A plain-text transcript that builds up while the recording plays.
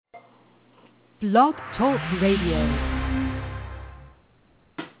Blog Talk Radio.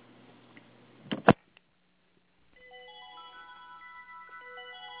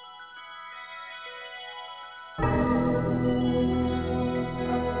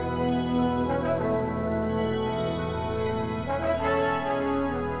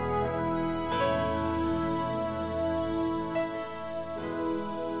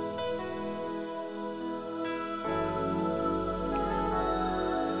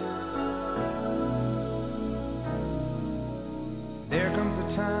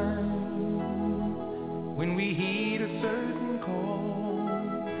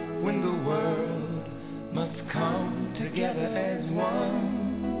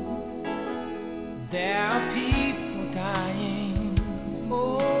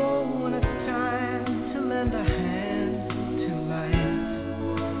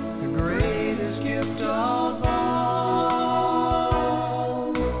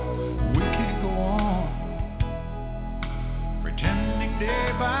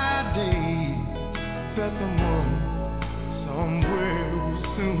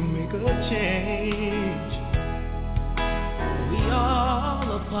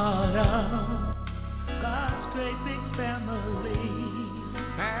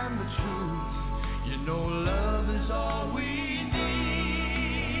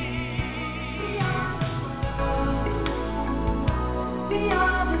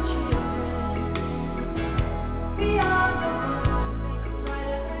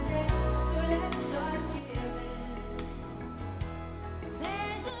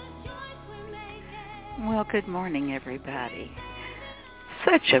 Good morning, everybody.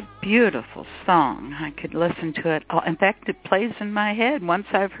 Such a beautiful song. I could listen to it. In fact, it plays in my head. Once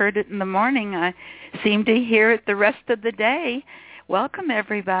I've heard it in the morning, I seem to hear it the rest of the day. Welcome,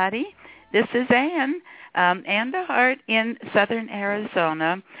 everybody. This is Ann the Heart in Southern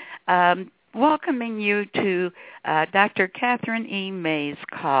Arizona, welcoming you to Dr. Kathryn E. May's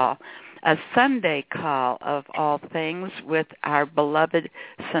call, a Sunday call of all things with our beloved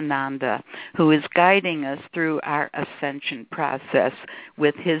Sananda, who is guiding us through our Ascension process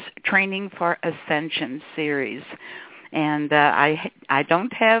with his Training for Ascension series. And I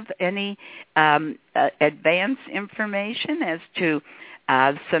don't have any advance information as to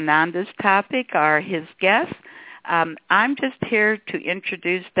Sananda's topic or his guest. I'm just here to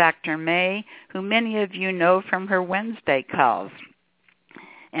introduce Dr. May, who many of you know from her Wednesday calls.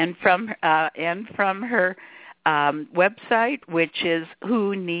 And from her website, which is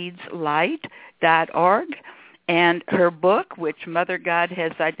whoneedslight.org, and her book, which Mother God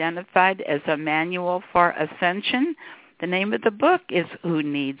has identified as a manual for ascension. The name of the book is Who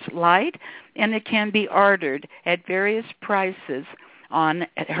Needs Light, and it can be ordered at various prices on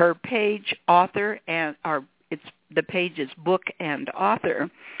her page, the page is book and author.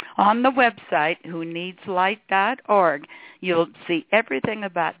 On the website, whoneedslight.org, you'll see everything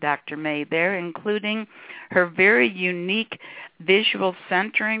about Dr. May there, including her very unique visual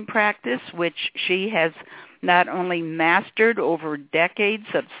centering practice, which she has not only mastered over decades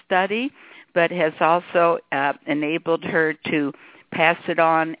of study, but has also enabled her to pass it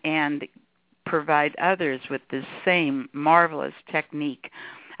on and provide others with the same marvelous technique.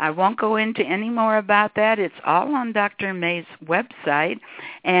 I won't go into any more about that. It's all on Dr. May's website.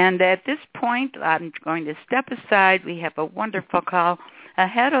 And at this point, I'm going to step aside. We have a wonderful call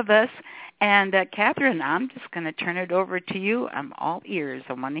ahead of us. And Kathryn, I'm just going to turn it over to you. I'm all ears.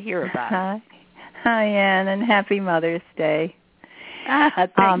 I want to hear about it. Hi, Ann, and happy Mother's Day.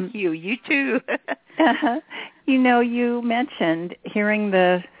 Thank you. You too. You know, you mentioned hearing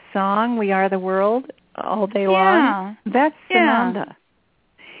the song, We Are the World, all day long. That's Sananda.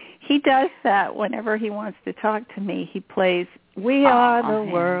 He does that whenever he wants to talk to me. He plays We Are the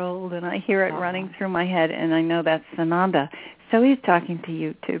World, and I hear it running through my head, and I know that's Sananda. So he's talking to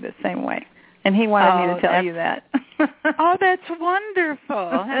you, too, the same way. And he wanted me to tell you that. That's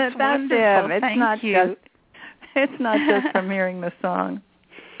wonderful. That's wonderful. Him. It's not just from hearing the song.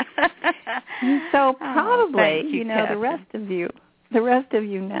 So probably, you know, the rest of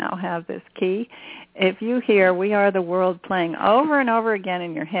you now have this key. If you hear We Are the World playing over and over again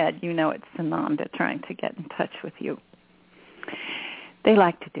in your head, you know it's Sananda trying to get in touch with you. They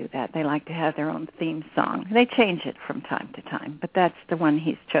like to do that. They like to have their own theme song. They change it from time to time, but that's the one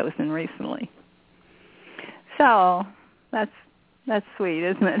he's chosen recently. So that's sweet,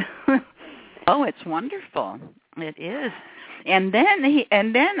 isn't it? Oh, it's wonderful. It is. And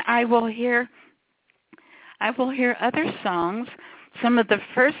then I will hear other songs. Some of the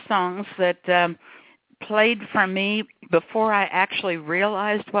first songs that played for me before I actually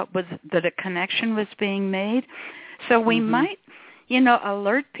realized that a connection was being made. So we might,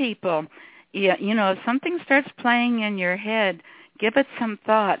 alert people. yeah, if something starts playing in your head, give it some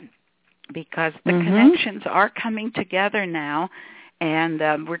thought, because the connections are coming together now, and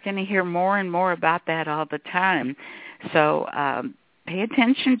we're going to hear more and more about that all the time. So pay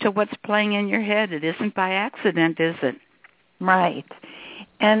attention to what's playing in your head. It isn't by accident, is it? Right.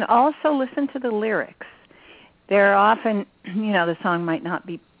 And also listen to the lyrics. They're often, the song might not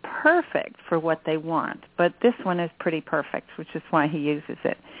be perfect for what they want, but this one is pretty perfect, which is why he uses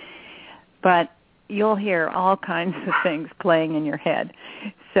it. But you'll hear all kinds of things playing in your head.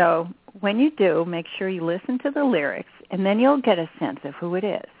 So when you do, make sure you listen to the lyrics, and then you'll get a sense of who it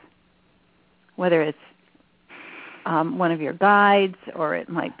is, whether it's one of your guides, or it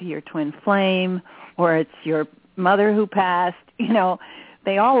might be your twin flame, or it's your mother who passed.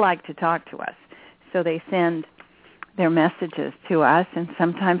 They all like to talk to us. So they send their messages to us, and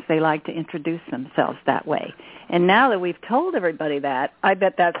sometimes they like to introduce themselves that way. And now that we've told everybody that, I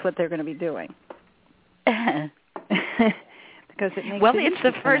bet that's what they're going to be doing. Because it makes it's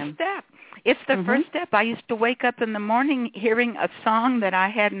the first step. It's the first step. I used to wake up in the morning hearing a song that I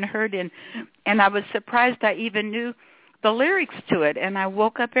hadn't heard, and I was surprised I even knew the lyrics to it, and I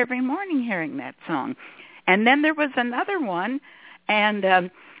woke up every morning hearing that song. And then there was another one,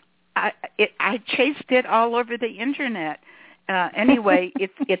 and I chased it all over the internet. Anyway,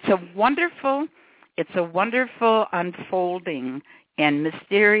 it's a wonderful unfolding, and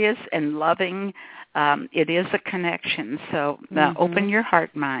mysterious and loving. It is a connection. So open your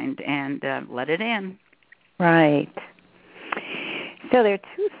heart, mind, and let it in. Right. So there are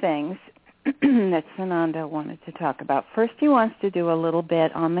two things that Sananda wanted to talk about. First, he wants to do a little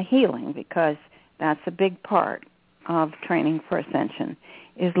bit on the healing, because that's a big part of training for Ascension,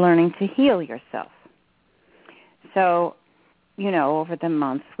 is learning to heal yourself. So, over the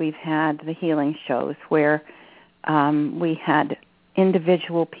months we've had the healing shows where we had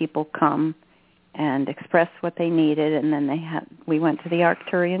individual people come and express what they needed, and then we went to the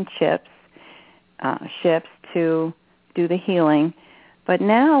Arcturian ships to do the healing. But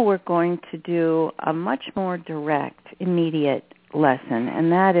now we're going to do a much more direct, immediate lesson,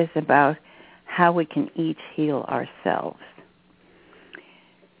 and that is about how we can each heal ourselves.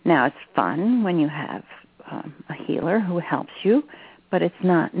 Now, it's fun when you have a healer who helps you, but it's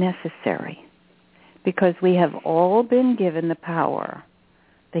not necessary, because we have all been given the power,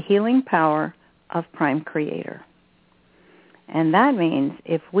 the healing power of Prime Creator. And that means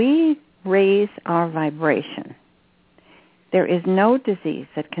if we raise our vibration, there is no disease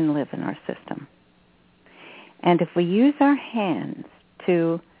that can live in our system. And if we use our hands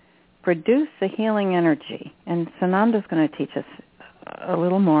to produce the healing energy, and Sananda's going to teach us a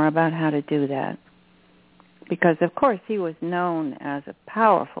little more about how to do that, because of course he was known as a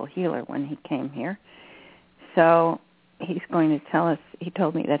powerful healer when he came here. So he's going to tell us, he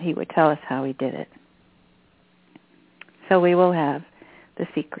told me that he would tell us how he did it. So we will have the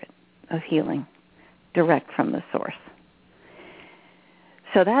secret of healing direct from the source.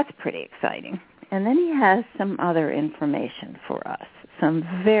 So that's pretty exciting. And then he has some other information for us, some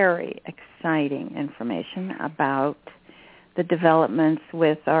very exciting information about the developments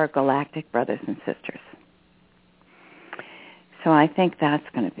with our galactic brothers and sisters. So I think that's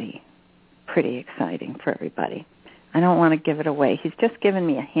going to be pretty exciting for everybody. I don't want to give it away. He's just given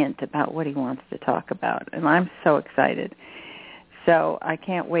me a hint about what he wants to talk about, and I'm so excited. So I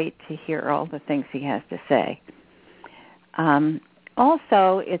can't wait to hear all the things he has to say.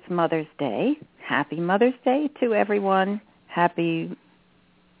 Also, it's Mother's Day. Happy Mother's Day to everyone. Happy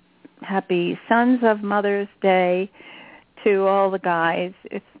Sons of Mother's Day to all the guys.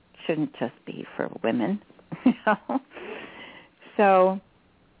 It shouldn't just be for women. So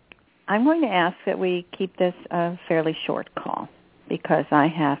I'm going to ask that we keep this a fairly short call, because I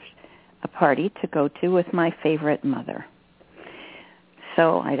have a party to go to with my favorite mother.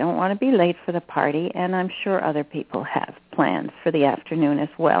 So I don't want to be late for the party, and I'm sure other people have plans for the afternoon as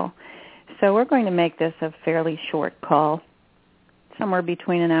well. So we're going to make this a fairly short call, somewhere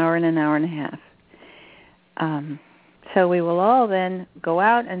between an hour and a half. So we will all then go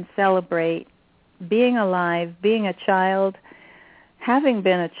out and celebrate being alive, being a child, having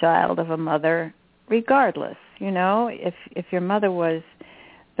been a child of a mother, regardless. If your mother was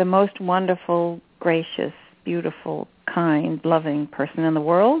the most wonderful, gracious, beautiful, kind, loving person in the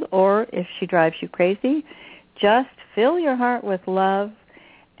world, or if she drives you crazy, just fill your heart with love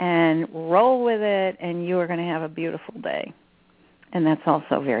and roll with it, and you are going to have a beautiful day. And that's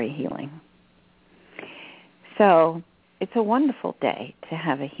also very healing. So it's a wonderful day to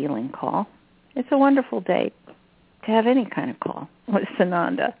have a healing call. It's a wonderful day to have any kind of call with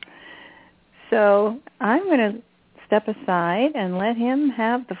Sananda. So I'm going to step aside and let him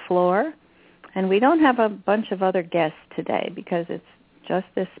have the floor And we don't have a bunch of other guests today because it's just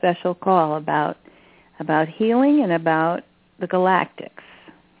this special call about healing and about the galactics.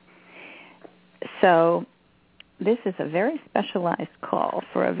 So this is a very specialized call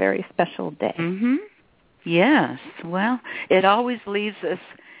for a very special day. Mm-hmm. Yes. Well, it always leaves us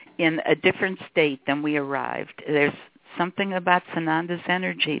in a different state than we arrived. There's something about Sananda's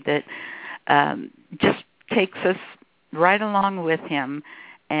energy that just takes us right along with him,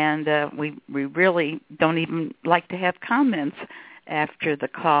 and we really don't even like to have comments after the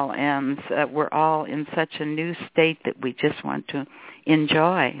call ends. We're all in such a new state that we just want to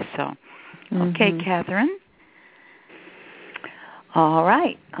enjoy. So, okay, Kathryn. All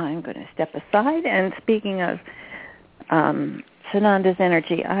right. I'm going to step aside. And speaking of Sananda's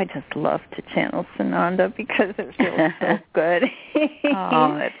energy, I just love to channel Sananda because it feels so good.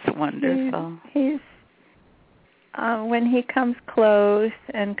 Oh, that's wonderful. He's when he comes close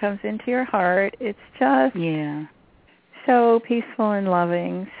and comes into your heart, it's just so peaceful and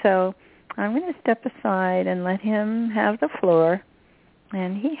loving. So I'm going to step aside and let him have the floor,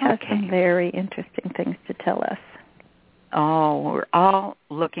 and he has some very interesting things to tell us. Oh, we're all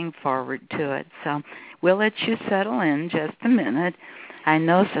looking forward to it. So we'll let you settle in just a minute. I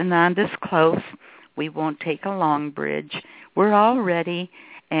know Sananda's close. We won't take a long bridge. We're all ready,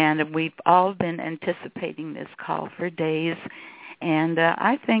 and we've all been anticipating this call for days. And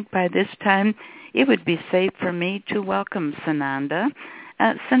I think by this time it would be safe for me to welcome Sananda.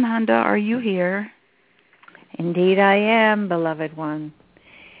 Sananda, are you here? Indeed I am, beloved one.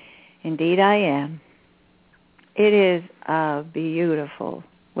 Indeed I am. It is a beautiful,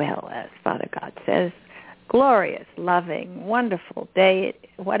 well, as Father God says, glorious, loving, wonderful day.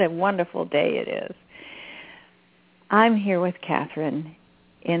 What a wonderful day it is. I'm here with Kathryn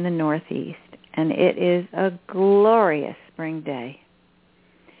in the Northeast, and it is a glorious spring day.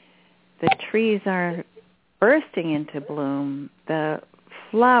 The trees are bursting into bloom. The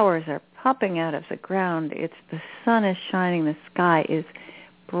flowers are popping out of the ground. The sun is shining. The sky is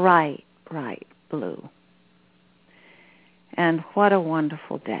bright, bright blue. And what a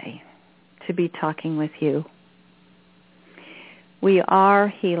wonderful day to be talking with you. We are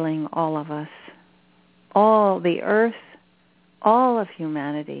healing, all of us, all the earth, all of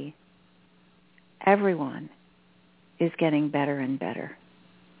humanity. Everyone is getting better and better.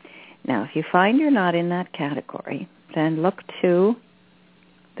 Now, if you find you're not in that category, then look to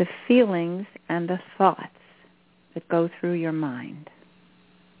the feelings and the thoughts that go through your mind.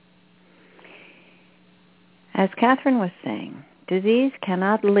 As Kathryn was saying, disease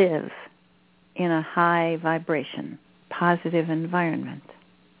cannot live in a high vibration, positive environment.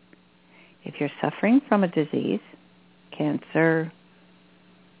 If you're suffering from a disease, cancer,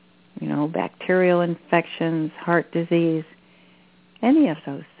 bacterial infections, heart disease, any of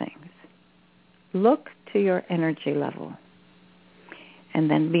those things, look to your energy level.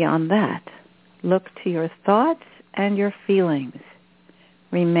 And then beyond that, look to your thoughts and your feelings.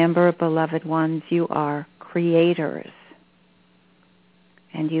 Remember, beloved ones, you are creators.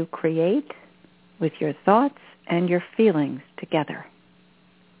 And you create with your thoughts and your feelings together.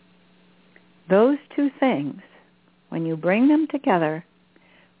 Those two things, when you bring them together,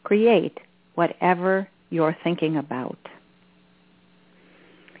 create whatever you're thinking about.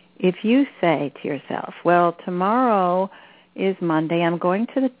 If you say to yourself, well, tomorrow is Monday, I'm going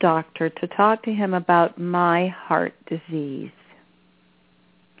to the doctor to talk to him about my heart disease.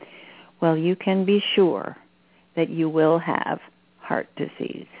 Well, you can be sure that you will have heart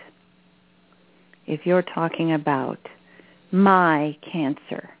disease. If you're talking about my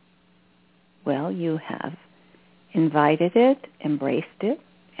cancer, well, you have invited it, embraced it,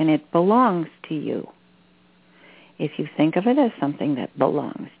 and it belongs to you. If you think of it as something that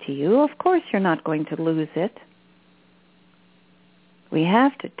belongs to you, of course you're not going to lose it. We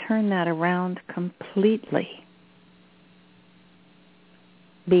have to turn that around completely.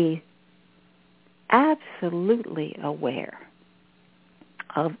 Be absolutely aware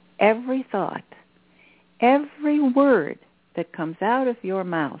of every thought, every word that comes out of your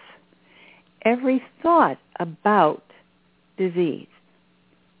mouth, every thought about disease.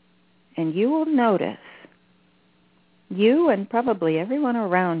 And you will notice you and probably everyone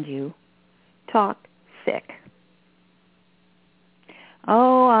around you talk sick.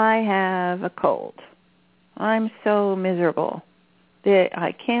 Oh, I have a cold. I'm so miserable.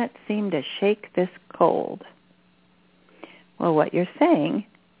 I can't seem to shake this cold. Well, what you're saying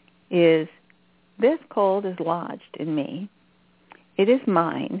is, this cold is lodged in me. It is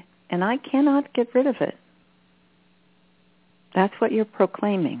mine, and I cannot get rid of it. That's what you're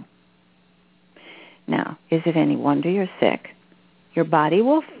proclaiming. Now, is it any wonder you're sick? Your body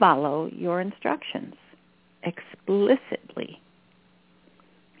will follow your instructions explicitly.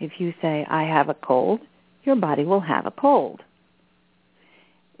 If you say, I have a cold, your body will have a cold.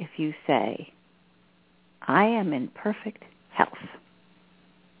 If you say, I am in perfect health,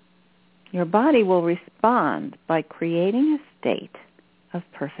 your body will respond by creating a state of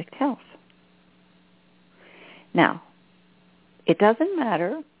perfect health. Now, it doesn't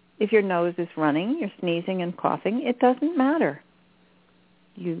matter if your nose is running, you're sneezing and coughing. It doesn't matter.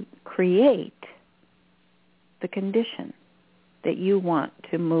 You create the condition that you want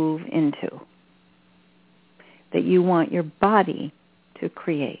to move into, that you want your body to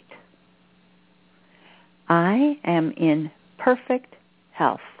create. I am in perfect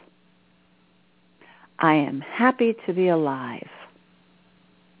health. I am happy to be alive.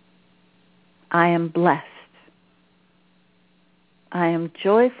 I am blessed. I am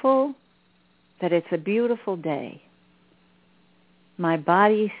joyful that it's a beautiful day. My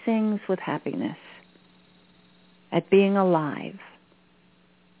body sings with happiness at being alive.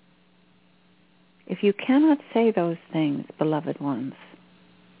 If you cannot say those things, beloved ones,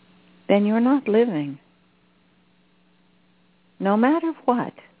 then you're not living. No matter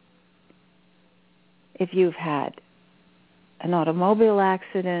what. If you've had an automobile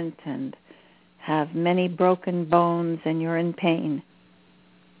accident and have many broken bones and you're in pain,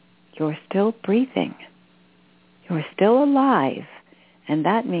 you're still breathing. You're still alive, and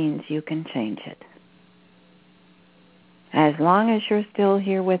that means you can change it. As long as you're still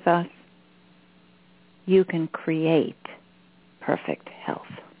here with us, you can create perfect health.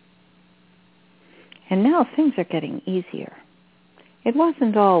 And now things are getting easier. It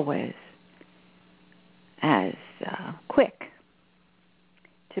wasn't always as quick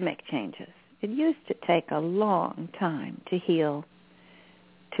to make changes. It used to take a long time to heal,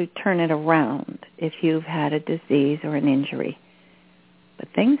 to turn it around if you've had a disease or an injury. But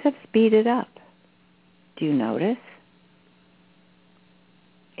things have speeded up. Do you notice?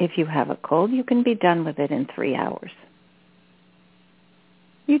 If you have a cold, you can be done with it in 3 hours.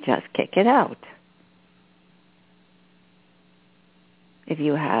 You just kick it out. If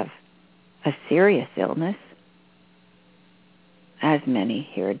you have a serious illness, as many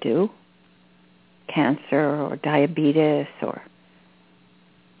here do, cancer or diabetes or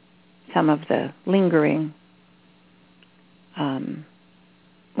some of the lingering,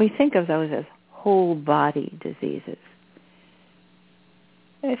 we think of those as whole body diseases.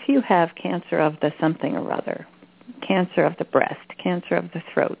 If you have cancer of the something or other, cancer of the breast, cancer of the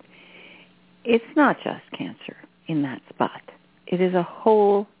throat, it's not just cancer in that spot. It is a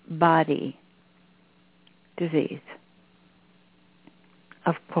whole body disease.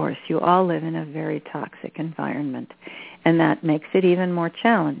 Of course, you all live in a very toxic environment, and that makes it even more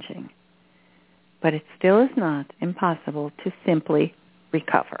challenging. But it still is not impossible to simply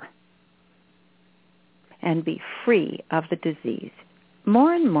recover and be free of the disease.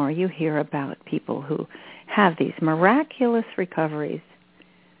 More and more you hear about people who have these miraculous recoveries.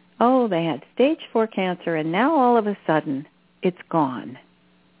 Oh, they had stage 4 cancer, and now all of a sudden it's gone.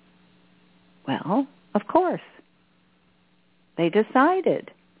 Well, of course. They decided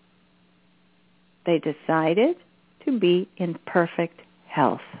to be in perfect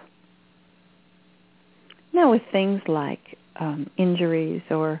health. Now, with things like injuries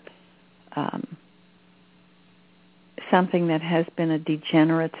or something that has been a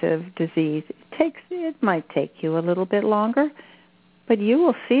degenerative disease, it might take you a little bit longer, but you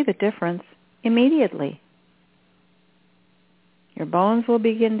will see the difference immediately. Your bones will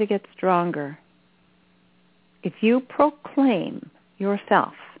begin to get stronger. If you proclaim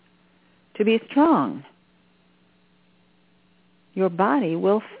yourself to be strong, your body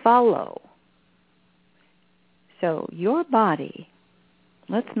will follow. So your body,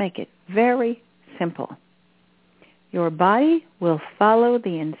 let's make it very simple. Your body will follow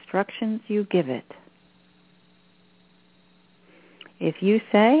the instructions you give it. If you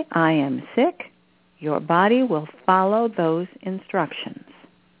say, I am sick, your body will follow those instructions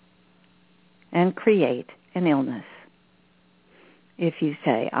and create an illness. If you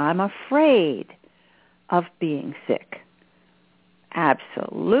say, I'm afraid of being sick,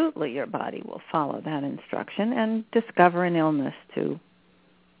 absolutely your body will follow that instruction and discover an illness to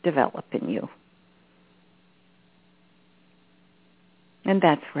develop in you. And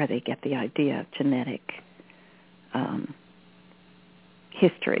that's where they get the idea of genetic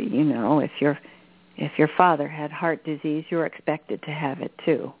history. You know, if your father had heart disease, you're expected to have it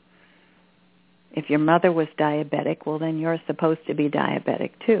too. If your mother was diabetic, well, then you're supposed to be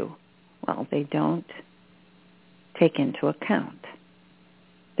diabetic too. Well, they don't take into account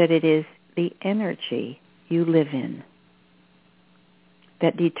that it is the energy you live in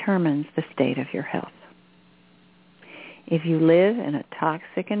that determines the state of your health. If you live in a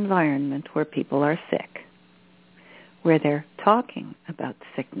toxic environment where people are sick, where they're talking about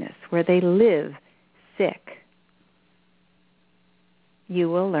sickness, where they live sick, you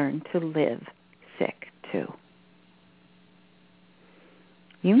will learn to live sick too.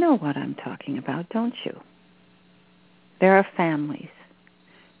 You know what I'm talking about, don't you? There are families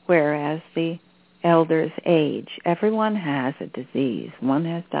where as the elders age, everyone has a disease. One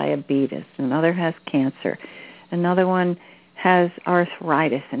has diabetes, another has cancer, another one has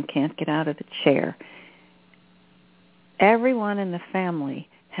arthritis and can't get out of the chair. Everyone in the family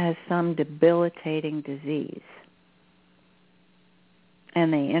has some debilitating disease.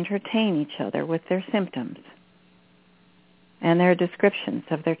 And they entertain each other with their symptoms and their descriptions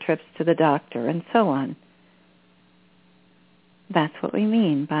of their trips to the doctor and so on. That's what we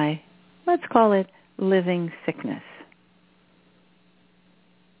mean by, let's call it, living sickness.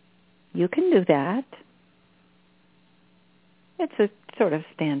 You can do that. It's a sort of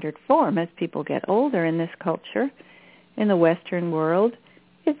standard form as people get older in this culture. In the Western world,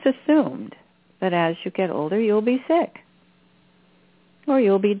 it's assumed that as you get older, you'll be sick. Or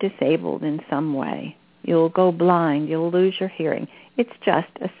you'll be disabled in some way. You'll go blind. You'll lose your hearing. It's just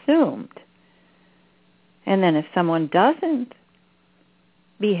assumed. And then if someone doesn't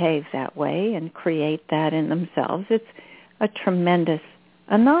behave that way and create that in themselves, it's a tremendous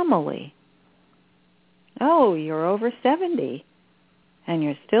anomaly. Oh, you're over 70 and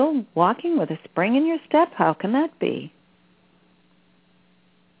you're still walking with a spring in your step. How can that be?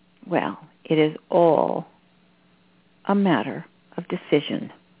 Well, it is all a matter of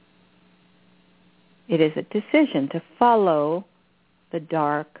decision. It is a decision to follow the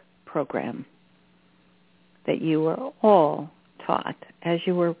dark program that you were all taught as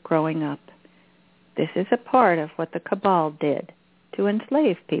you were growing up. This is a part of what the cabal did to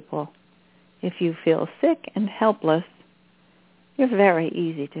enslave people. If you feel sick and helpless, you're very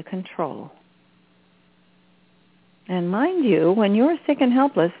easy to control. And mind you, when you're sick and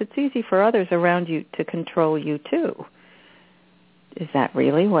helpless, it's easy for others around you to control you too. Is that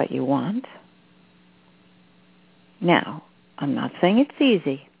really what you want? Now, I'm not saying it's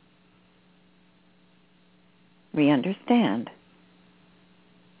easy. We understand.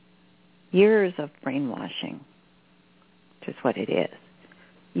 Years of brainwashing, which is what it is.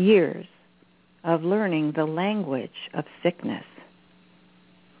 Years of learning the language of sickness,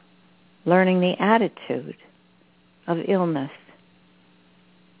 learning the attitude of illness,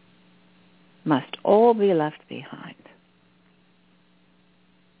 must all be left behind.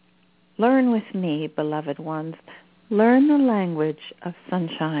 Learn with me, beloved ones. Learn the language of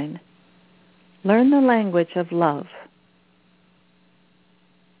sunshine. Learn the language of love,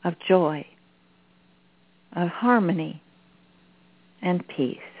 of joy, of harmony, and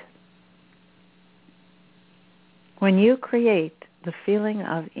peace. When you create the feeling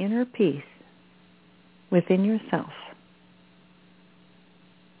of inner peace within yourself,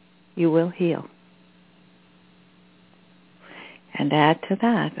 you will heal. And add to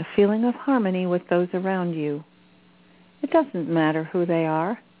that a feeling of harmony with those around you. It doesn't matter who they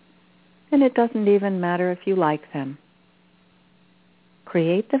are, and it doesn't even matter if you like them.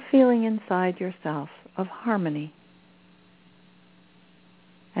 Create the feeling inside yourself of harmony,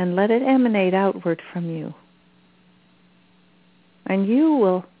 and let it emanate outward from you. And you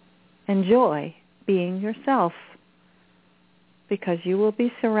will enjoy being yourself, because you will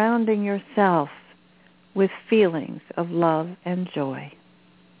be surrounding yourself with feelings of love and joy.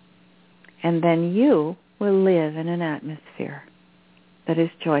 And then you will live in an atmosphere that is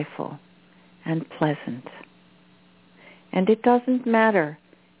joyful and pleasant. And it doesn't matter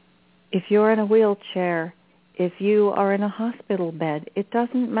if you're in a wheelchair, if you are in a hospital bed, it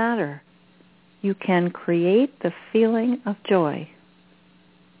doesn't matter. You can create the feeling of joy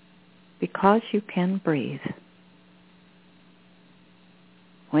because you can breathe.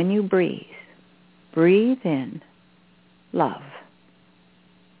 When you breathe in love.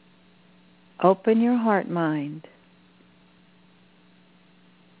 Open your heart mind.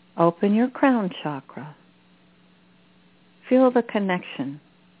 Open your crown chakra. Feel the connection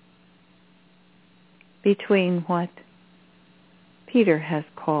between what Peter has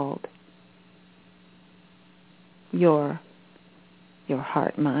called your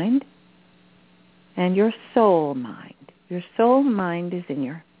heart mind and your soul mind. Your soul mind is in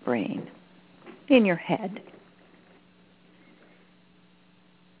your brain, in your head.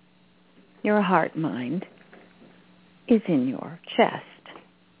 Your heart mind is in your chest.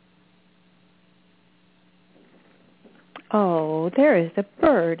 Oh, there is a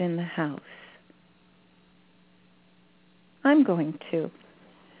bird in the house. I'm going to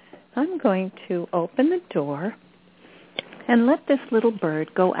I'm going to open the door and let this little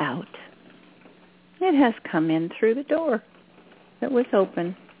bird go out. It has come in through the door that was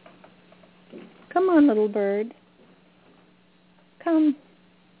open. Come on, little bird. Come.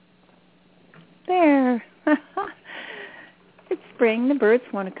 There. It's spring. The birds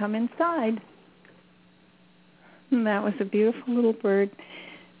want to come inside. And that was a beautiful little bird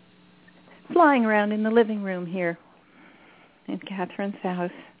flying around in the living room here in Kathryn's house.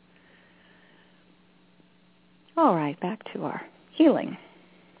 All right, back to our healing.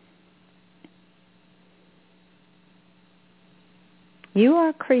 You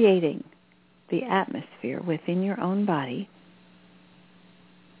are creating the atmosphere within your own body.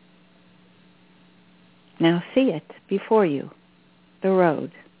 Now see it before you, the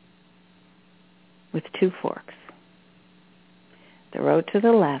road with two forks. The road to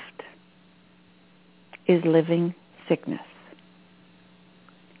the left is living sickness.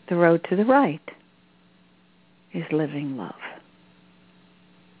 The road to the right is living love,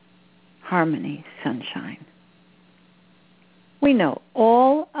 harmony, sunshine. We know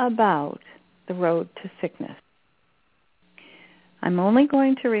all about the road to sickness. I'm only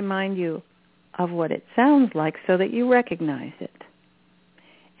going to remind you of what it sounds like so that you recognize it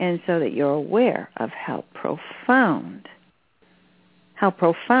and so that you're aware of how profoundly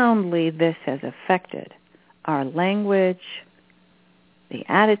this has affected our language, the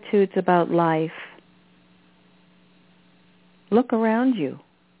attitudes about life. Look around you.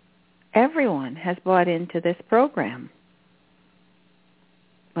 Everyone has bought into this program.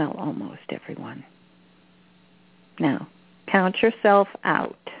 Well, almost everyone. Now, count yourself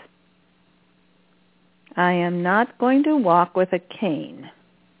out. I am not going to walk with a cane.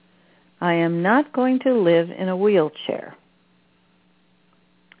 I am not going to live in a wheelchair.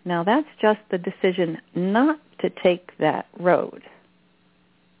 Now, that's just the decision not to take that road.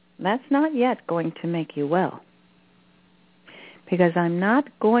 That's not yet going to make you well. Because I'm not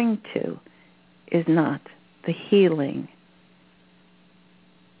going to is not the healing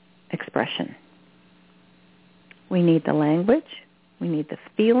expression. We need the language, we need the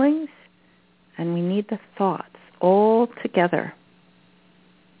feelings, and we need the thoughts all together.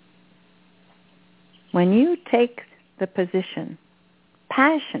 When you take the position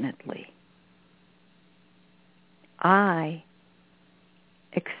passionately, I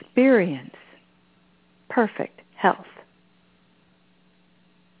experience perfect health.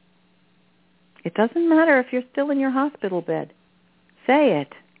 It doesn't matter if you're still in your hospital bed. Say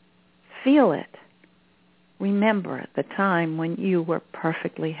it. Feel it. Remember the time when you were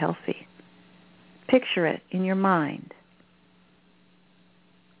perfectly healthy. Picture it in your mind.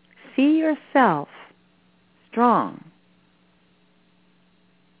 See yourself strong,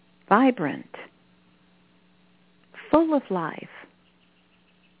 vibrant, full of life,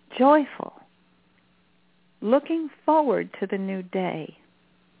 joyful, looking forward to the new day,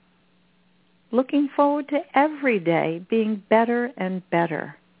 looking forward to every day being better and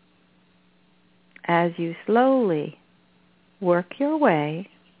better. As you slowly work your way,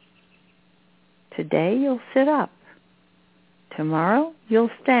 today you'll sit up. Tomorrow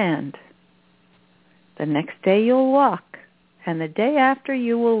you'll stand. The next day you'll walk. And the day after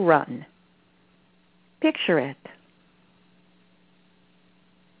you will run. Picture it.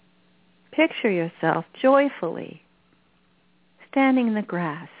 Picture yourself joyfully standing in the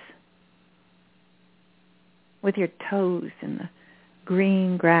grass with your toes in the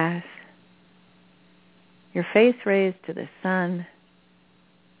green grass, your face raised to the sun,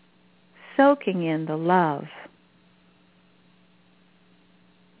 soaking in the love.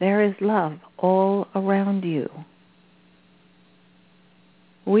 There is love all around you.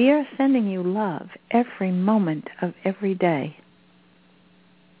 We are sending you love every moment of every day.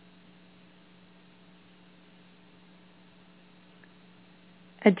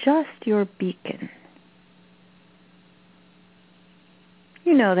 Adjust your beacon.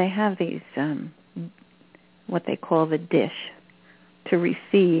 You know, they have these, what they call the dish, to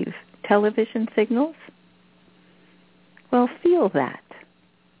receive television signals. Well, feel that.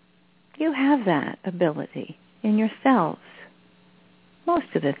 You have that ability in yourselves.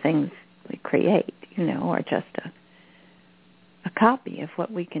 Most of the things we create, are just a copy of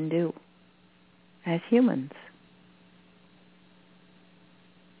what we can do as humans.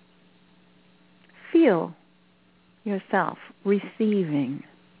 Feel yourself receiving,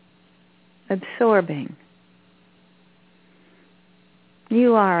 absorbing.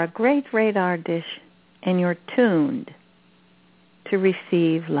 You are a great radar dish, and you're tuned to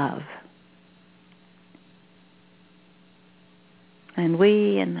receive love. And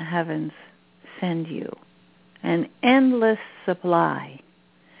we in the heavens send you an endless supply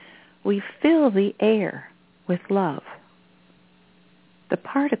We fill the air with love. The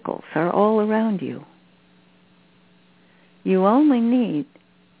particles are all around you. You only need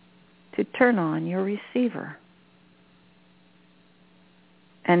to turn on your receiver.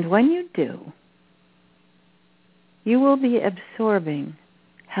 And when you do, you will be absorbing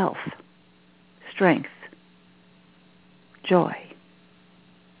health, strength, joy.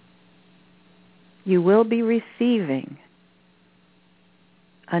 You will be receiving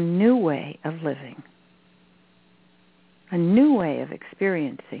a new way of living, a new way of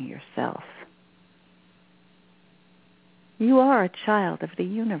experiencing yourself. You are a child of the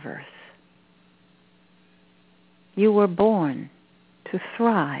universe. You were born to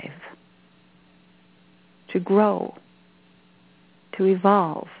thrive, to grow, to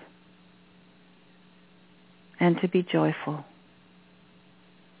evolve, and to be joyful.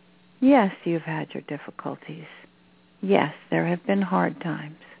 Yes, you've had your difficulties. Yes, there have been hard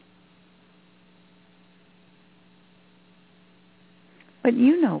times. But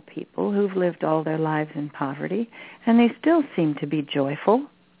you know people who've lived all their lives in poverty, and they still seem to be joyful.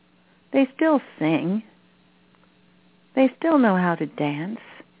 They still sing. They still know how to dance.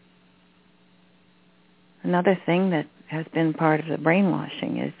 Another thing that has been part of the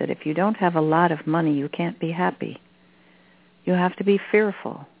brainwashing is that if you don't have a lot of money, you can't be happy. You have to be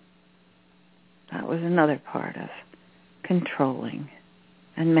fearful. That was another part of controlling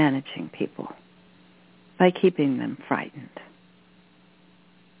and managing people by keeping them frightened.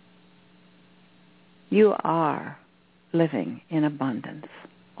 You are living in abundance,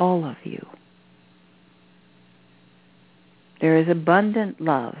 all of you. There is abundant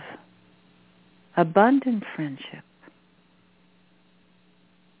love, abundant friendship,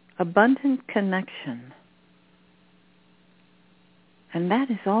 abundant connection, and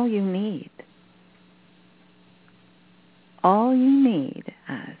that is all you need. All you need,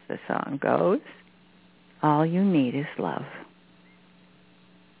 as the song goes, all you need is love.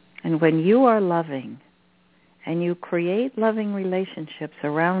 And when you are loving and you create loving relationships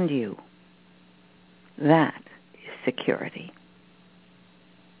around you, that is security.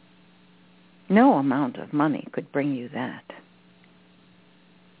 No amount of money could bring you that.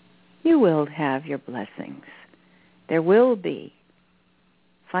 You will have your blessings. There will be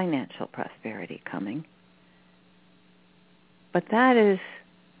financial prosperity coming. But that is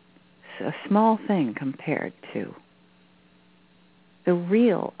a small thing compared to the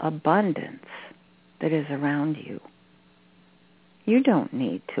real abundance that is around you. You don't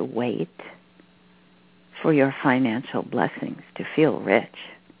need to wait for your financial blessings to feel rich.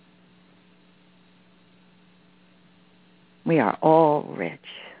 We are all rich.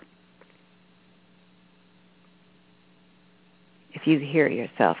 If you hear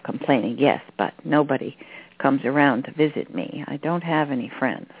yourself complaining, yes, but nobody comes around to visit me, I don't have any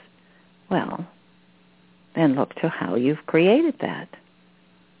friends. Well, then look to how you've created that.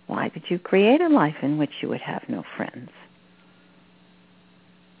 Why did you create a life in which you would have no friends?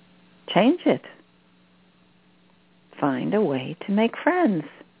 Change it. Find a way to make friends.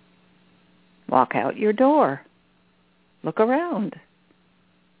 Walk out your door. Look around.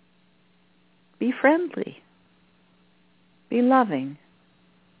 Be friendly. Be loving.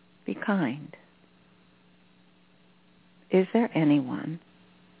 Be kind. Is there anyone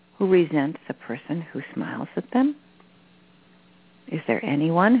who resents a person who smiles at them? Is there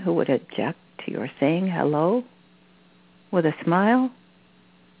anyone who would object to your saying hello with a smile?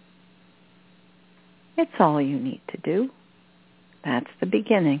 It's all you need to do. That's the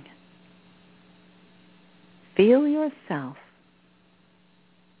beginning. Feel yourself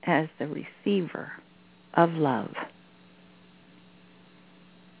as the receiver of love.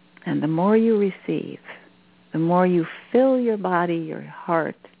 And the more you receive, the more you fill your body, your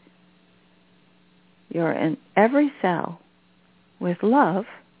heart, your in every cell with love,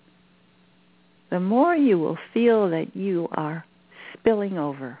 the more you will feel that you are spilling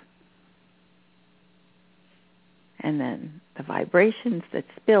over. And then the vibrations that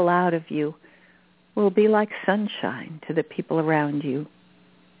spill out of you will be like sunshine to the people around you.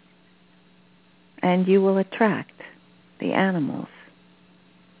 And you will attract the animals,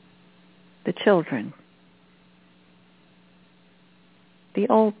 the children, the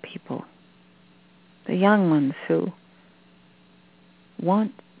old people, the young ones who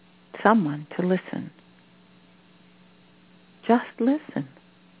want someone to listen. Just listen.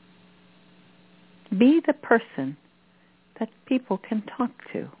 Be the person that people can talk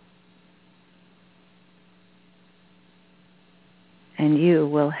to. And you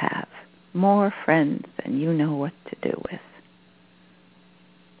will have more friends than you know what to do with.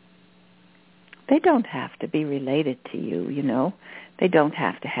 They don't have to be related to you, you know. They don't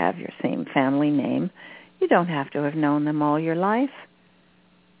have to have your same family name. You don't have to have known them all your life.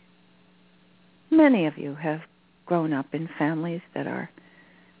 Many of you have grown up in families that are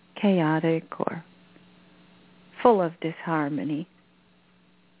chaotic or full of disharmony.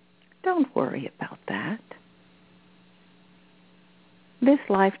 Don't worry about that. This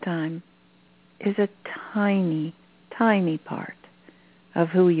lifetime is a tiny, tiny part of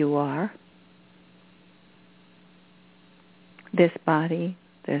who you are. This body,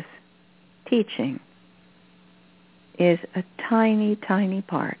 this teaching, is a tiny, tiny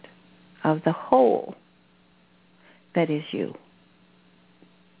part of the whole that is you.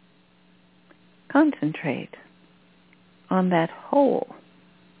 Concentrate on that whole,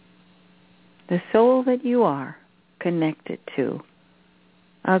 the soul that you are connected to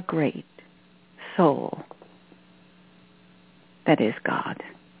a great soul that is God.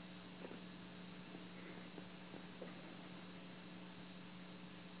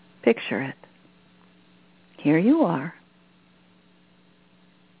 Picture it. Here you are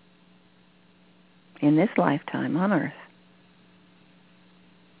in this lifetime on earth.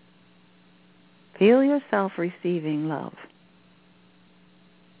 Feel yourself receiving love.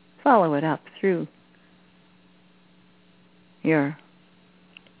 Follow it up through your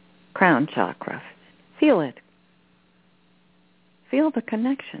crown chakra. Feel it. Feel the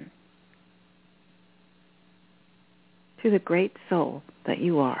connection to the great soul that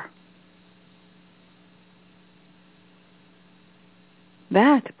you are.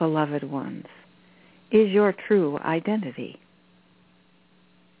 That, beloved ones, is your true identity.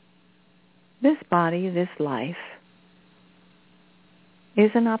 This body, this life, is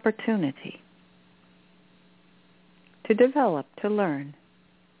an opportunity to develop, to learn,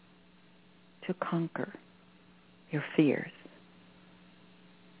 to conquer your fears.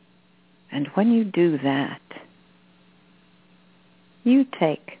 And when you do that, you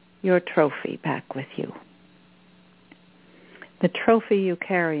take your trophy back with you. The trophy you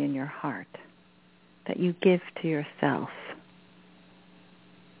carry in your heart that you give to yourself.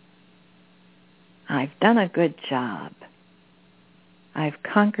 I've done a good job. I've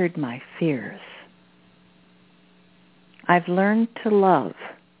conquered my fears. I've learned to love.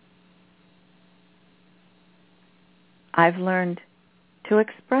 I've learned to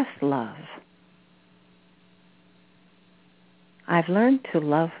express love. I've learned to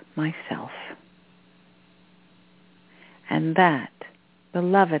love myself. And that,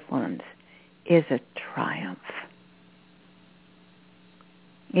 beloved ones, is a triumph.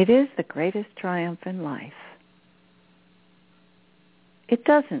 It is the greatest triumph in life. It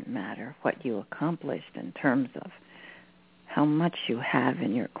doesn't matter what you accomplished in terms of how much you have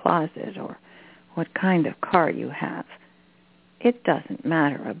in your closet or what kind of car you have. It doesn't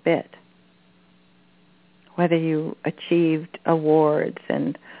matter a bit. Whether you achieved awards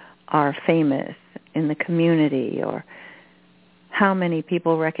and are famous in the community or how many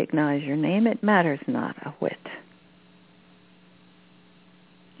people recognize your name, it matters not a whit.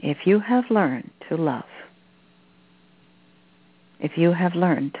 If you have learned to love, if you have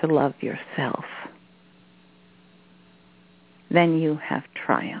learned to love yourself, then you have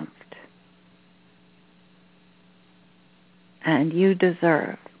triumphed. And you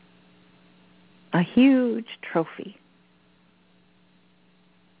deserve a huge trophy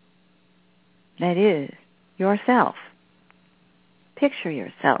that is yourself. Picture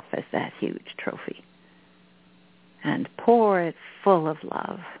yourself as that huge trophy and pour it full of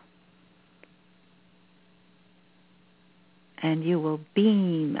love. And you will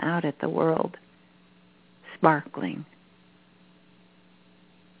beam out at the world, sparkling,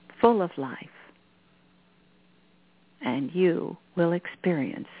 full of life. And you will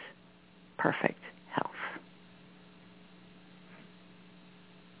experience perfect health.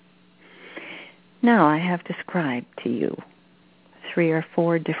 Now I have described to you 3 or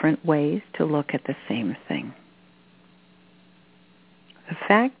 4 different ways to look at the same thing. The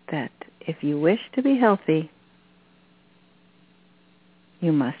fact that if you wish to be healthy,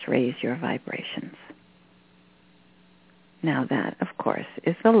 you must raise your vibrations. Now that, of course,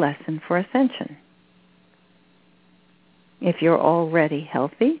 is the lesson for Ascension. If you're already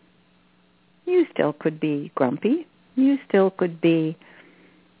healthy, you still could be grumpy. You still could be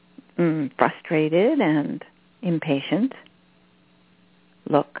frustrated and impatient.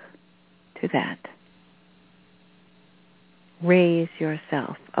 Look to that. Raise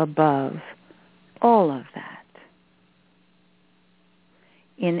yourself above all of that.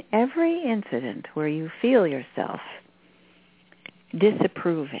 In every incident where you feel yourself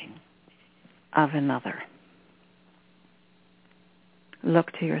disapproving of another,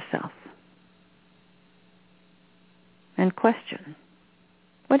 look to yourself and question,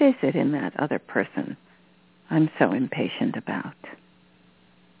 What is it in that other person I'm so impatient about?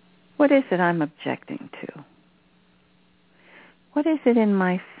 What is it I'm objecting to? What is it in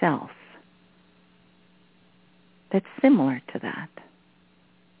myself that's similar to that?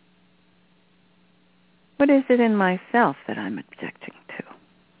 What is it in myself that I'm objecting to?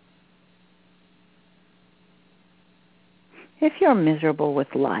 If you're miserable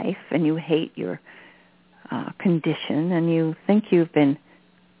with life and you hate your condition and you think you've been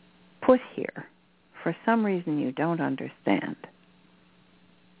put here for some reason you don't understand,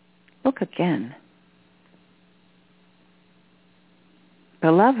 look again.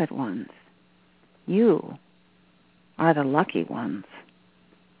 Beloved ones, you are the lucky ones.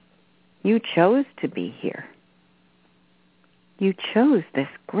 You chose to be here. You chose this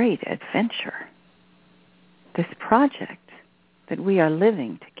great adventure, this project that we are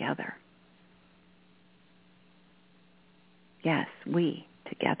living together. Yes, we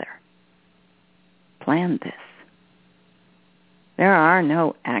together planned this. There are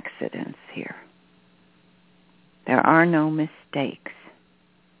no accidents here. There are no mistakes.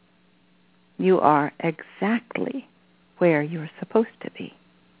 You are exactly where you're supposed to be.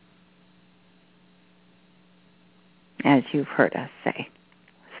 As you've heard us say,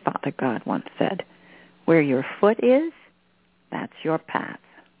 as Father God once said, where your foot is, that's your path.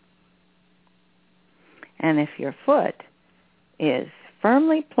 And if your foot is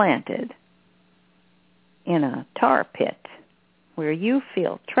firmly planted in a tar pit where you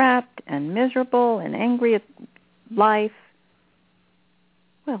feel trapped and miserable and angry at life,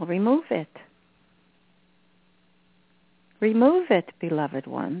 well, remove it. Remove it, beloved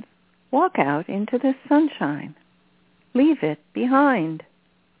ones. Walk out into the sunshine. Leave it behind.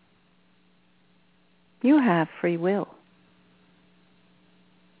 You have free will.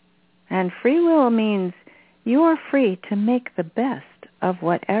 And free will means you are free to make the best of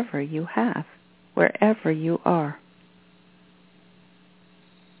whatever you have, wherever you are.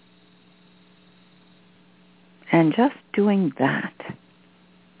 And just doing that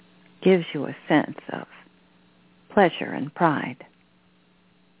gives you a sense of pleasure and pride.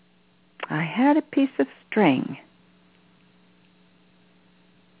 I had a piece of string,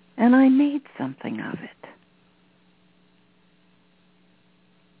 and I made something of it.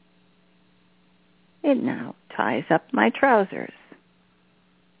 It now ties up my trousers.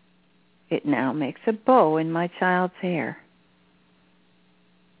 It now makes a bow in my child's hair.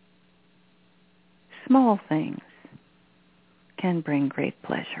 Small things can bring great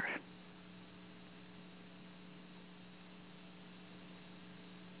pleasure.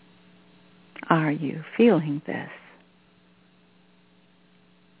 Are you feeling this?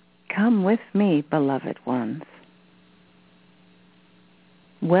 Come with me, beloved ones.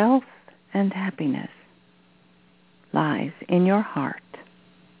 Wealth and happiness lies in your heart.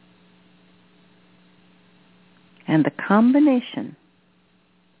 And the combination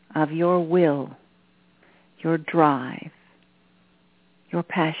of your will, your drive, your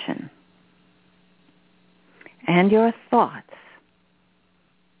passion, and your thoughts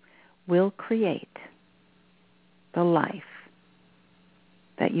will create the life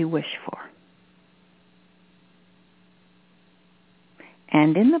that you wish for.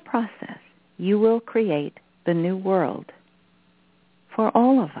 And in the process, you will create the new world for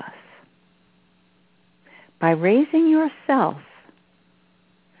all of us. By raising yourself,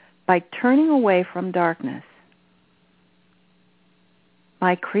 by turning away from darkness,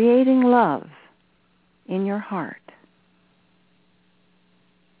 by creating love in your heart,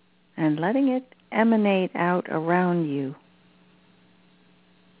 and letting it emanate out around you,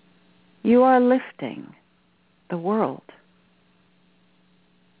 you are lifting the world.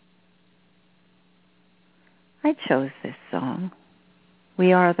 I chose this song.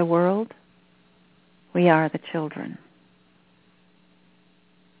 We are the world. We are the children.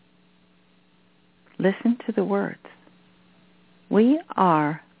 Listen to the words. We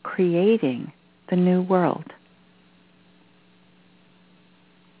are creating the new world.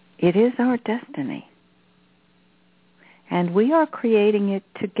 It is our destiny. And we are creating it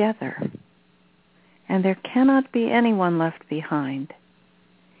together. And there cannot be anyone left behind.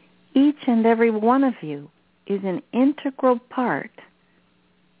 Each and every one of you is an integral part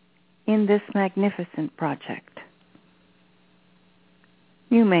in this magnificent project.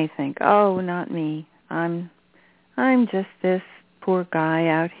 You may think, oh, not me. I'm just this poor guy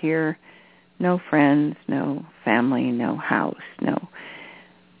out here, no friends, no family, no house, no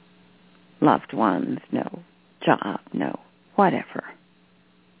loved ones, no job, no whatever,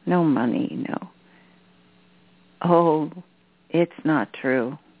 no money, no. Oh, it's not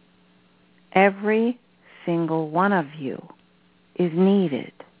true. Every single one of you is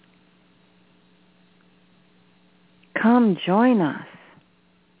needed. Come join us.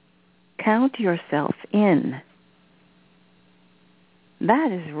 Count yourself in.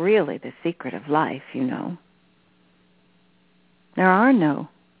 That is really the secret of life, you know. There are no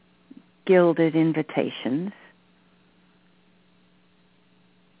gilded invitations.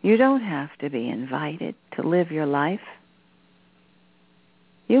 You don't have to be invited to live your life.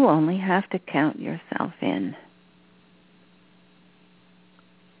 You only have to count yourself in.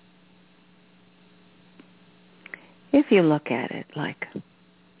 If you look at it like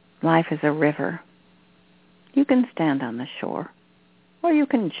life is a river, you can stand on the shore or you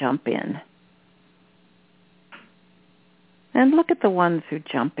can jump in. And look at the ones who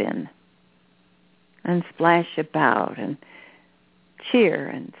jump in and splash about and cheer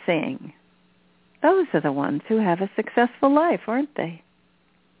and sing. Those are the ones who have a successful life, aren't they?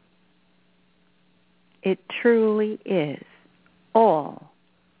 It truly is all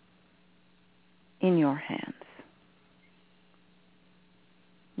in your hands.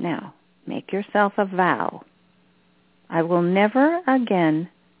 Now, make yourself a vow. I will never again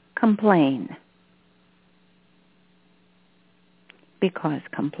complain. Because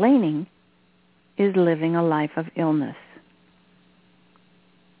complaining is living a life of illness.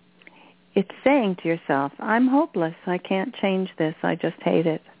 It's saying to yourself, I'm hopeless. I can't change this. I just hate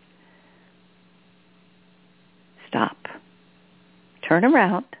it. Stop. Turn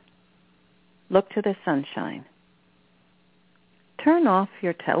around. Look to the sunshine. Turn off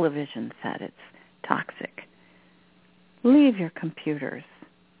your television set. It's toxic. Leave your computers.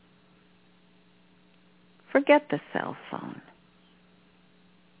 Forget the cell phone.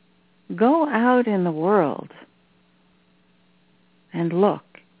 Go out in the world and look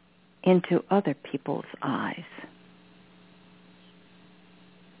into other people's eyes.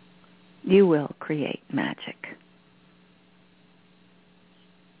 You will create magic.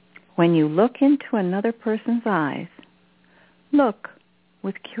 When you look into another person's eyes, look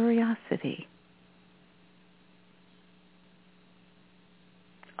with curiosity.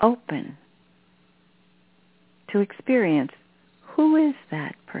 Open to experience who is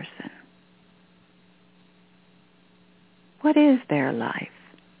that person? What is their life?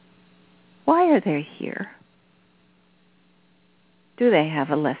 Why are they here? Do they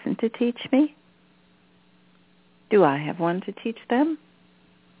have a lesson to teach me? Do I have one to teach them?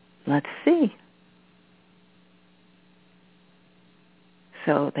 Let's see.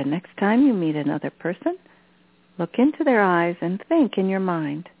 So the next time you meet another person, look into their eyes and think in your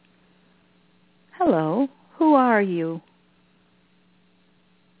mind, hello, who are you?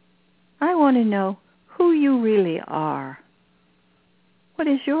 I want to know who you really are. What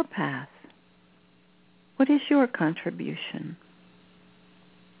is your path? What is your contribution?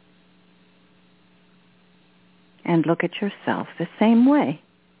 And look at yourself the same way.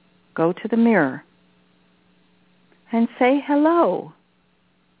 Go to the mirror and say hello.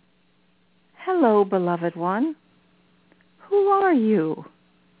 Hello, beloved one. Who are you?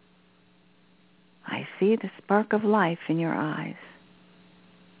 I see the spark of life in your eyes.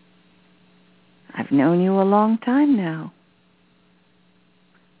 I've known you a long time now.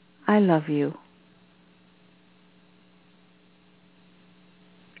 I love you.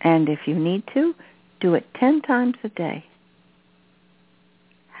 And if you need to, do it 10 times a day.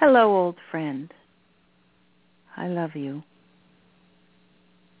 Hello, old friend. I love you.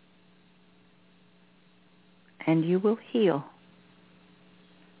 And you will heal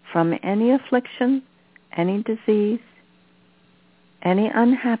from any affliction, any disease, any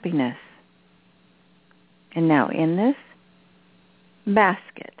unhappiness. And now in this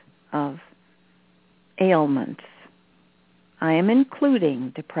basket of ailments, I am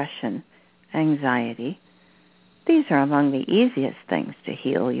including depression, anxiety. These are among the easiest things to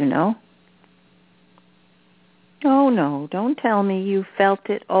heal, you know. Oh, no, don't tell me you felt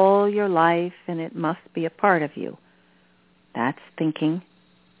it all your life and it must be a part of you. That's thinking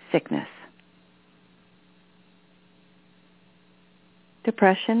sickness.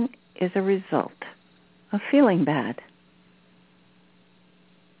 Depression is a result of feeling bad.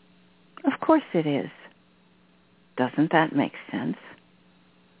 Of course it is. Doesn't that make sense?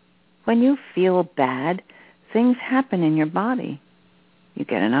 When you feel bad, things happen in your body. You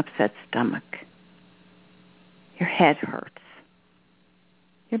get an upset stomach. Your head hurts.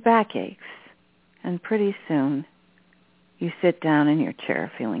 Your back aches. And pretty soon, you sit down in your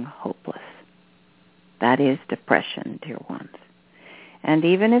chair feeling hopeless. That is depression, dear ones. And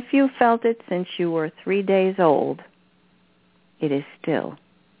even if you felt it since you were 3 days old, it is still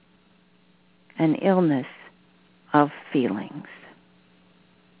an illness of feelings.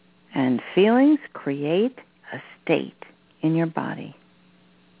 And feelings create a state in your body,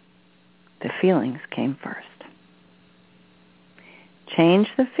 the feelings came first. Change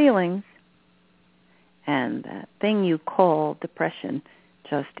the feelings, and that thing you call depression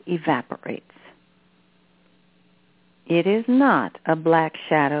just evaporates. It is not a black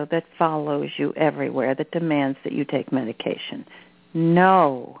shadow that follows you everywhere that demands that you take medication.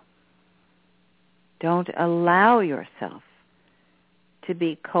 No. Don't allow yourself to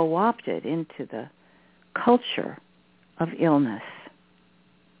be co-opted into the culture of illness,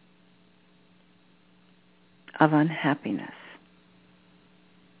 of unhappiness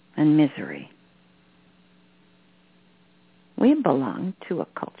and misery. We belong to a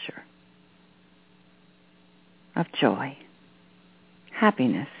culture of joy,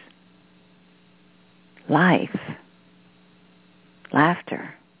 happiness, life,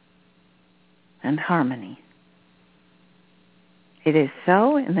 laughter, and harmony. It is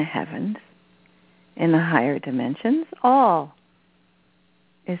so in the heavens, in the higher dimensions. All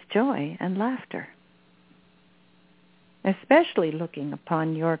is joy and laughter. Especially looking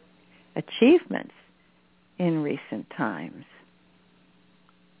upon your achievements in recent times.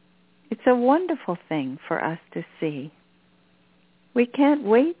 It's a wonderful thing for us to see. We can't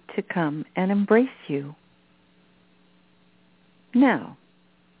wait to come and embrace you. Now,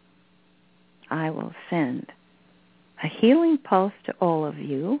 I will send a healing pulse to all of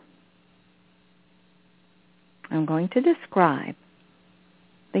you. I'm going to describe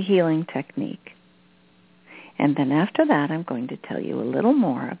the healing technique. And then after that, I'm going to tell you a little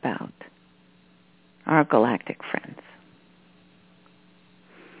more about our galactic friends.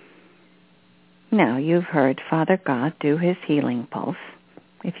 Now, you've heard Father God do his healing pulse.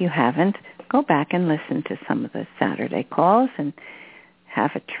 If you haven't, go back and listen to some of the Saturday calls and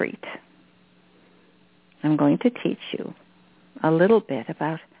have a treat. I'm going to teach you a little bit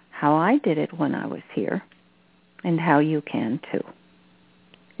about how I did it when I was here and how you can too.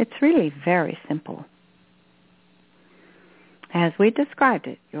 It's really very simple. As we described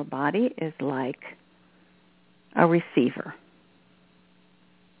it, your body is like a receiver.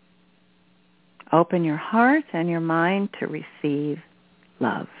 Open your heart and your mind to receive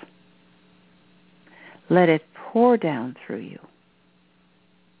love. Let it pour down through you.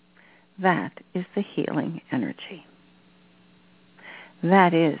 That is the healing energy.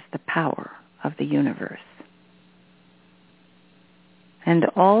 That is the power of the universe. And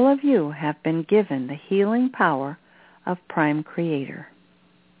all of you have been given the healing power of Prime Creator,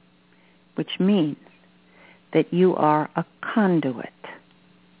 which means that you are a conduit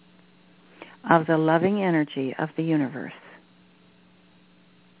of the loving energy of the universe.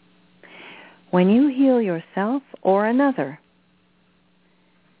 When you heal yourself or another,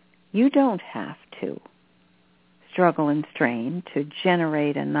 you don't have to struggle and strain to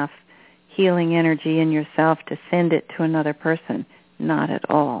generate enough healing energy in yourself to send it to another person. Not at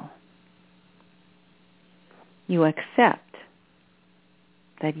all. You accept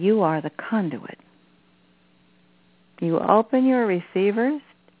that you are the conduit. You open your receivers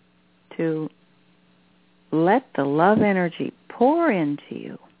to let the love energy pour into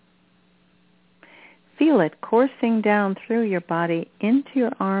you. Feel it coursing down through your body into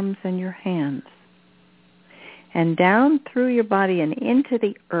your arms and your hands, and down through your body and into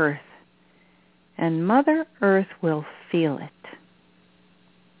the earth. And Mother Earth will feel it.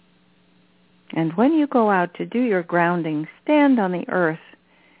 And when you go out to do your grounding, stand on the earth,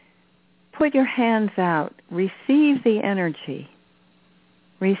 put your hands out, receive the energy,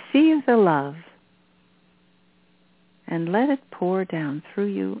 receive the love, and let it pour down through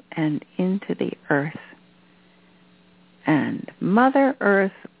you and into the earth. And Mother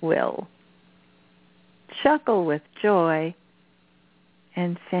Earth will chuckle with joy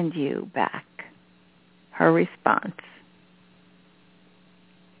and send you back her response.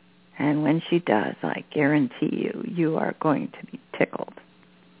 And when she does, I guarantee you, you are going to be tickled.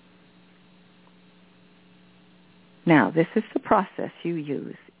 Now, this is the process you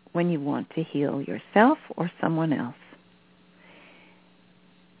use when you want to heal yourself or someone else.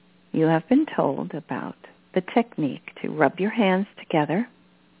 You have been told about the technique to rub your hands together.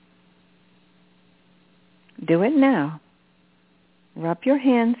 Do it now. Rub your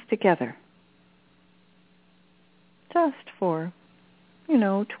hands together. Just for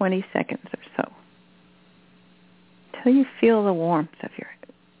 20 seconds or so, till you feel the warmth of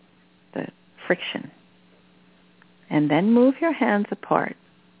the friction. And then move your hands apart,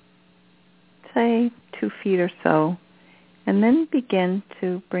 say 2 feet or so, and then begin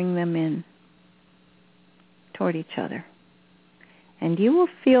to bring them in toward each other. And you will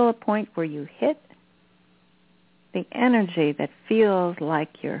feel a point where you hit the energy that feels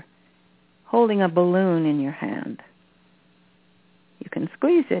like you're holding a balloon in your hand. You can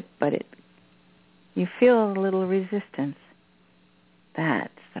squeeze it, but you feel a little resistance.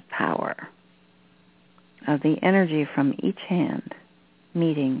 That's the power of the energy from each hand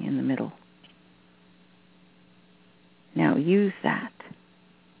meeting in the middle. Now use that.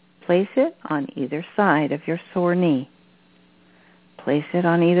 Place it on either side of your sore knee. Place it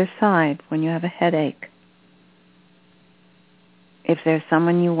on either side when you have a headache. If there's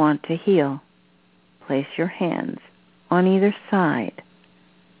someone you want to heal, place your hands on either side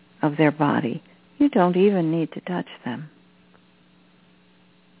of their body. You don't even need to touch them.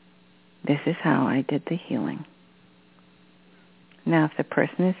 This is how I did the healing. Now, if the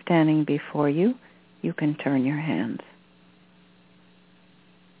person is standing before you, you can turn your hands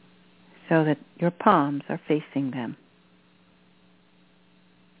so that your palms are facing them.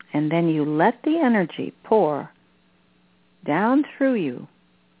 And then you let the energy pour down through you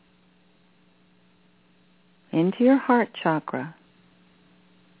into your heart chakra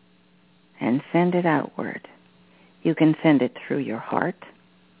and send it outward. You can send it through your heart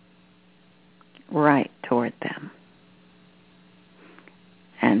right toward them.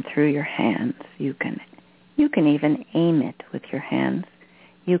 And through your hands, you can even aim it with your hands.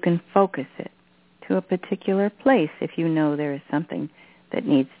 You can focus it to a particular place if you know there is something that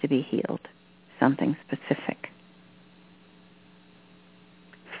needs to be healed, something specific.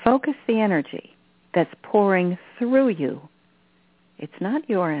 Focus the energy that's pouring through you. It's not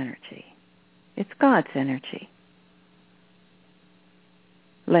your energy. It's God's energy.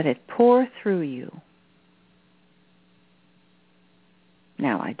 Let it pour through you.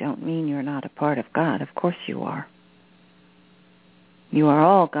 Now, I don't mean you're not a part of God. Of course you are. You are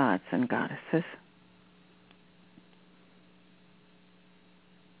all gods and goddesses.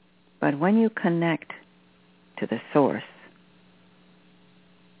 But when you connect to the source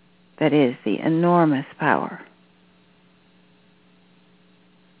that is the enormous power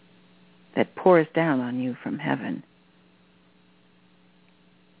that pours down on you from heaven,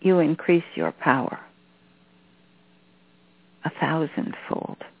 you increase your power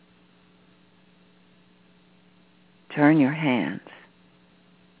 1,000-fold. Turn your hands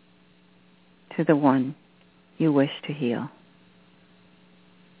to the one you wish to heal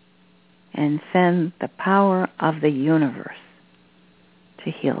and send the power of the universe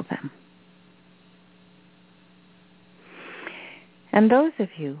to heal them. And those of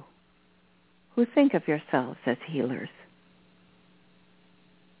you who think of yourselves as healers,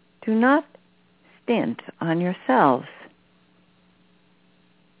 do not stint on yourselves.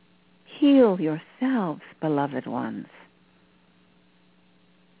 Heal yourselves, beloved ones.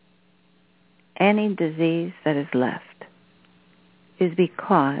 Any disease that is left is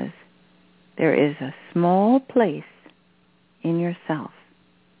because there is a small place in yourself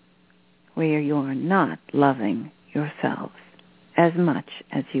where you are not loving yourselves as much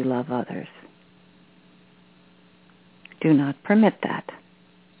as you love others. Do not permit that.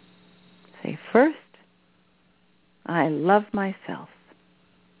 Say, first, I love myself.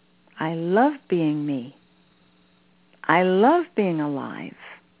 I love being me. I love being alive.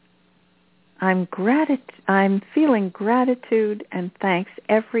 I'm feeling gratitude and thanks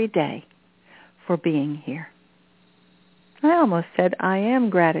every day for being here. I almost said I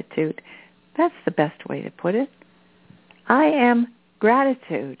am gratitude. That's the best way to put it. I am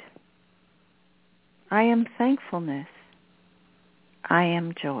gratitude. I am thankfulness. I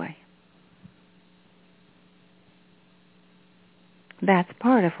am joy. That's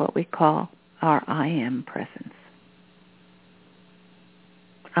part of what we call our I am presence.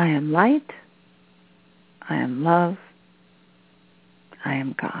 I am light. I am love. I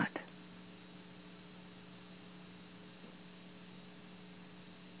am God.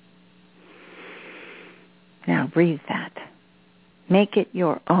 Now breathe that. Make it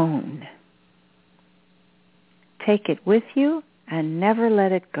your own. Take it with you and never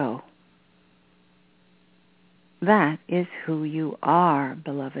let it go. That is who you are,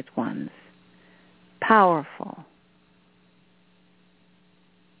 beloved ones. Powerful.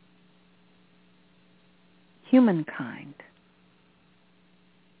 Humankind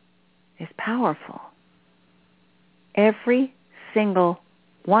is powerful. Every single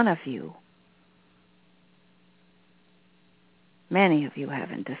one of you. Many of you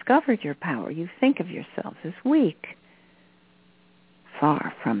haven't discovered your power. You think of yourselves as weak.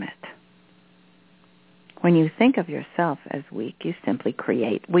 Far from it. When you think of yourself as weak, you simply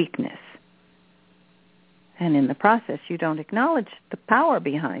create weakness. And in the process, you don't acknowledge the power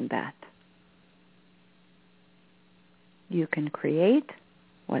behind that. You can create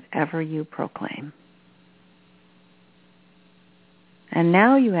whatever you proclaim. And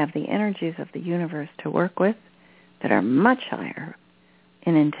now you have the energies of the universe to work with that are much higher,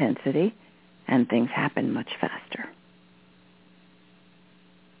 in intensity, and things happen much faster.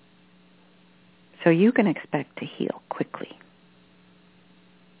 So you can expect to heal quickly.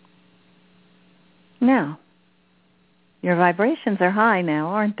 Now, your vibrations are high now,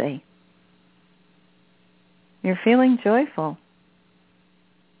 aren't they? You're feeling joyful.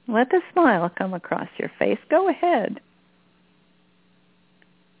 Let the smile come across your face. Go ahead.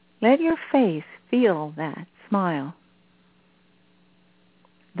 Let your face feel that smile.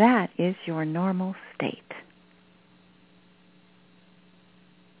 That is your normal state.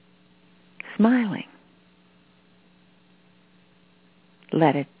 Smiling.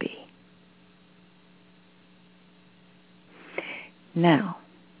 Let it be. Now,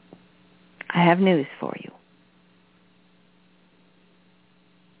 I have news for you.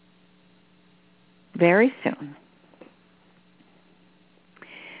 Very soon,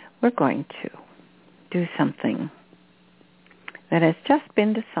 we're going to do something that has just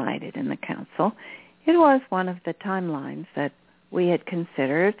been decided in the council. It was one of the timelines that we had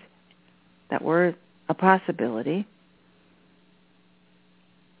considered that were a possibility.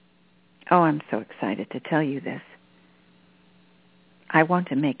 Oh, I'm so excited to tell you this. I want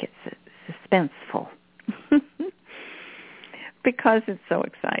to make it suspenseful because it's so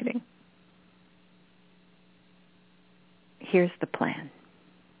exciting. Here's the plan.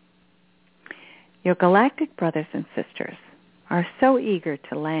 Your galactic brothers and sisters are so eager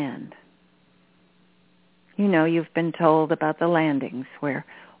to land. You know, you've been told about the landings where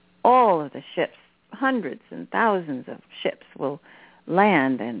all of the ships, hundreds and thousands of ships will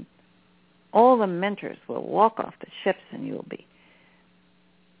land, and all the mentors will walk off the ships, and you'll be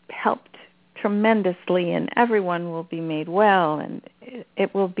helped tremendously, and everyone will be made well, and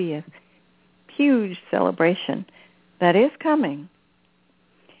it will be a huge celebration that is coming.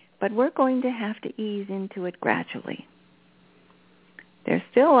 But we're going to have to ease into it gradually. There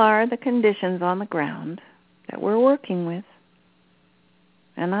still are the conditions on the ground that we're working with.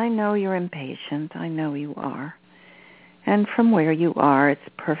 And I know you're impatient. I know you are. And from where you are, it's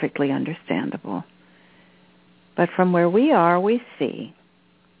perfectly understandable. But from where we are, we see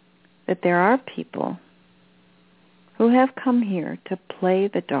that there are people who have come here to play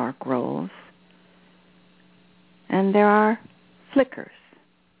the dark roles. And there are flickers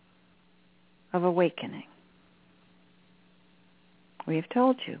of awakening. We've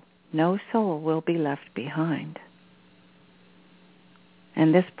told you, no soul will be left behind.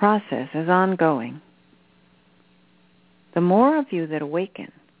 And this process is ongoing. The more of you that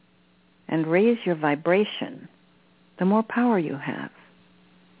awaken and raise your vibration, the more power you have.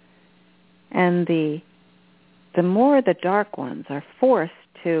 And the more the dark ones are forced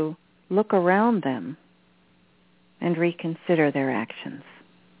to look around them and reconsider their actions.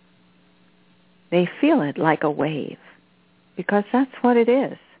 They feel it like a wave, because that's what it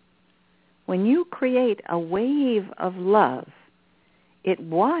is. When you create a wave of love, it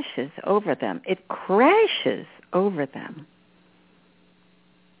washes over them. It crashes over them.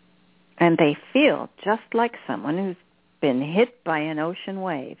 And they feel just like someone who's been hit by an ocean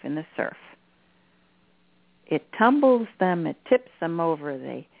wave in the surf. It tumbles them, it tips them over.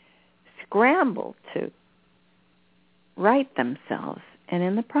 They scramble to right themselves, and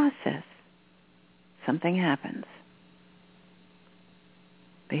in the process, something happens.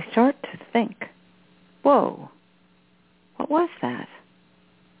 They start to think, whoa, what was that?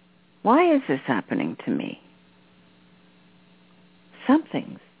 Why is this happening to me?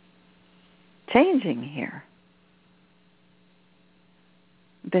 Something's changing here.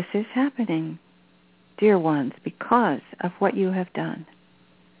 This is happening, dear ones, because of what you have done.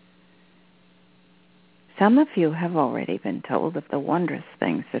 Some of you have already been told of the wondrous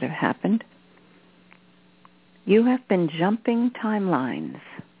things that have happened. You have been jumping timelines.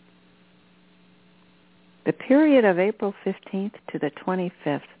 The period of April 15th to the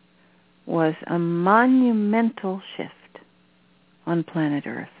 25th was a monumental shift on planet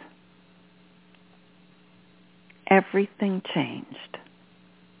Earth. Everything changed.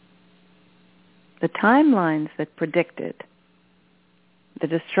 The timelines that predicted the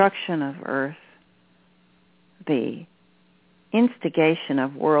destruction of Earth, the instigation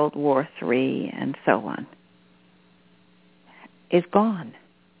of World War III, and so on, is gone.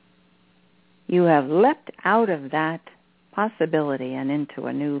 You have leapt out of that possibility and into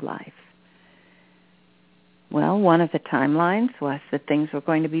a new life. Well, one of the timelines was that things were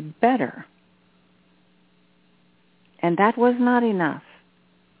going to be better. And that was not enough.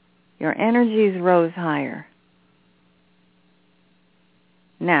 Your energies rose higher.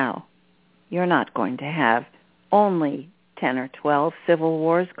 Now, you're not going to have only 10 or 12 civil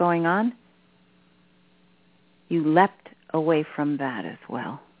wars going on. You leapt away from that as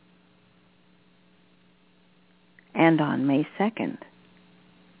well. And on May 2nd,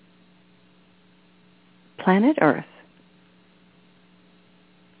 planet Earth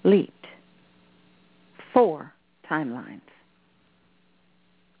leaped 4 timelines.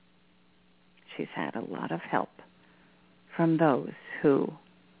 She's had a lot of help from those who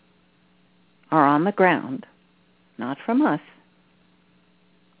are on the ground, not from us.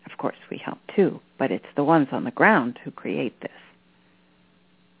 Of course, we help too, but it's the ones on the ground who create this,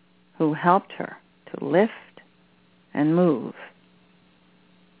 who helped her to lift and move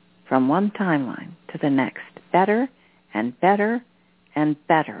from one timeline to the next, better and better and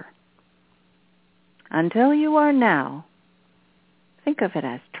better, until you are now, think of it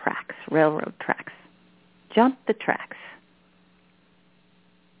as tracks, railroad tracks. Jump the tracks.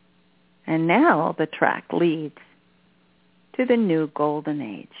 And now the track leads to the new golden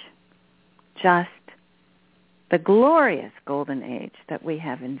age, just the glorious golden age that we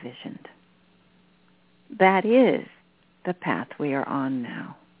have envisioned. That is the path we are on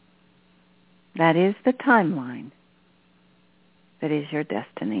now. That is the timeline that is your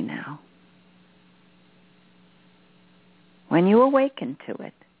destiny now. When you awaken to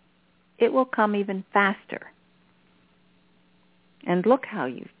it, it will come even faster. And look how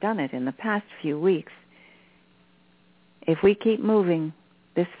you've done it in the past few weeks. If we keep moving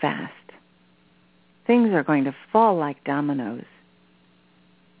this fast, things are going to fall like dominoes.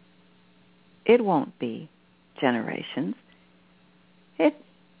 It won't be generations.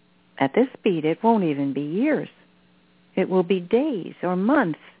 At this speed, it won't even be years. It will be days or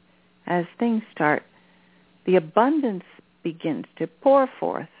months as things start. The abundance begins to pour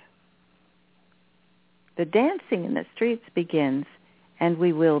forth. The dancing in the streets begins, and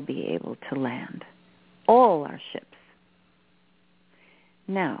we will be able to land all our ships.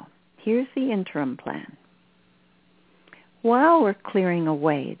 Now, here's the interim plan. While we're clearing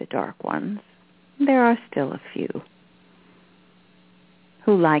away the dark ones, there are still a few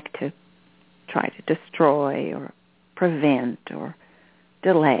who like to try to destroy or prevent or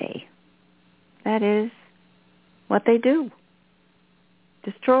delay. That is what they do.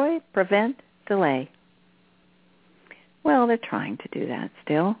 Destroy, prevent, delay. Well, they're trying to do that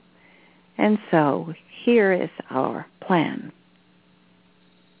still. And so here is our plan.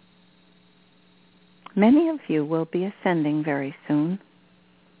 Many of you will be ascending very soon.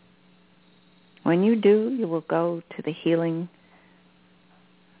 When you do, you will go to the healing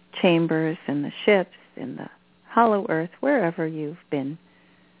chambers and the ships in the hollow earth, wherever you've been,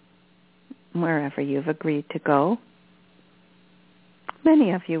 wherever you've agreed to go.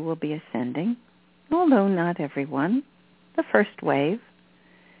 Many of you will be ascending, although not everyone, the first wave.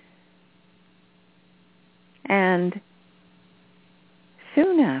 And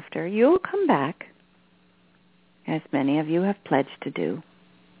soon after, you'll come back, as many of you have pledged to do.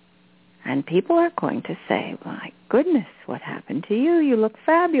 And people are going to say, my goodness, what happened to you? You look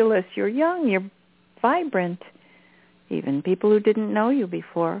fabulous. You're young. You're vibrant. Even people who didn't know you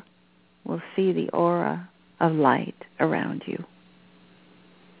before will see the aura of light around you.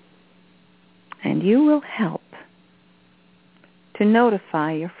 And you will help to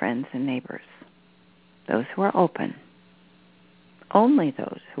notify your friends and neighbors, those who are open, only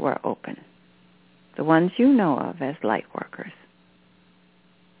those who are open, the ones you know of as light workers.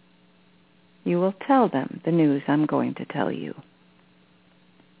 You will tell them the news I'm going to tell you.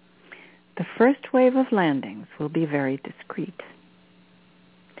 The first wave of landings will be very discreet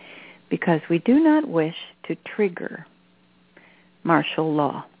because we do not wish to trigger martial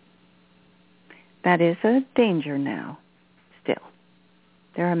law. That is a danger now, still.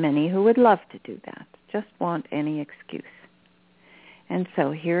 There are many who would love to do that, just want any excuse. And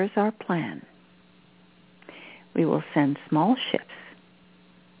so here's our plan. We will send small ships,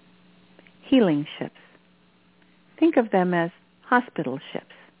 healing ships. Think of them as hospital ships.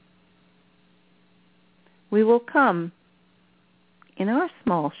 We will come in our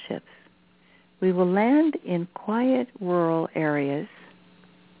small ships. We will land in quiet rural areas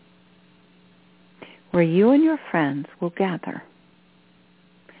where you and your friends will gather.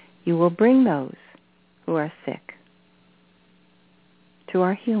 You will bring those who are sick to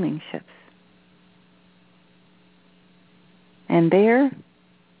our healing ships. And there,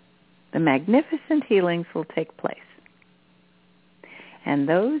 the magnificent healings will take place. And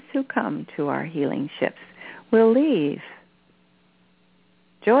those who come to our healing ships will leave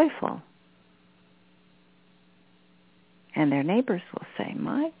joyful. And their neighbors will say,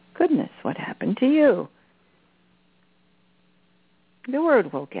 my goodness, what happened to you? The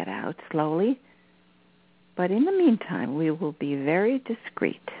word will get out slowly. But in the meantime, we will be very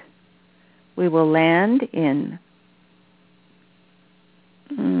discreet. We will land in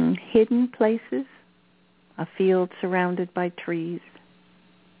hidden places, a field surrounded by trees,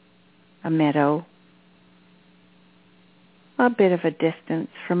 a meadow, a bit of a distance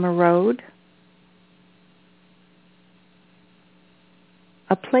from a road,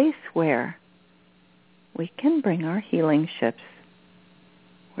 a place where we can bring our healing ships,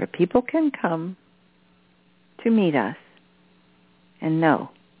 where people can come to meet us and know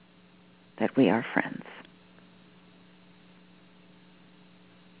that we are friends.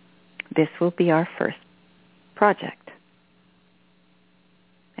 This will be our first project.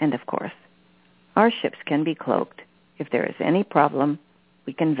 And of course, our ships can be cloaked. If there is any problem,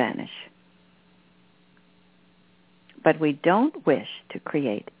 we can vanish. But we don't wish to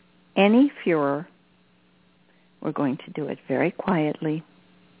create any furor. We're going to do it very quietly.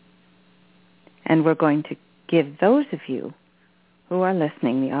 And we're going to give those of you who are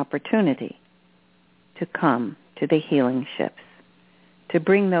listening the opportunity to come to the healing ships, to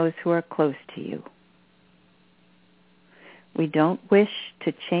bring those who are close to you. We don't wish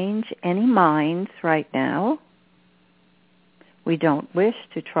to change any minds right now. We don't wish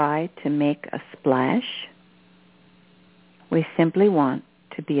to try to make a splash. We simply want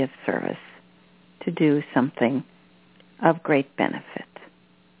to be of service, to do something of great benefit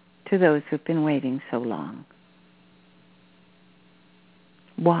to those who've been waiting so long.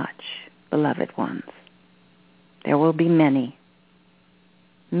 Watch, beloved ones. There will be many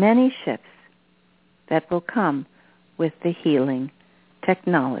ships that will come with the healing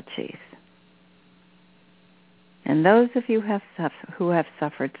technologies. And those of you who have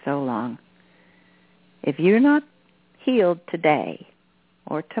suffered so long, if you're not healed today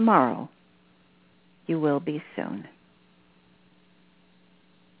or tomorrow, you will be soon.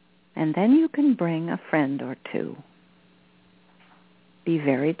 And then you can bring a friend or two. Be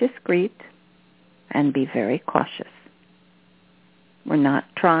very discreet and be very cautious. We're not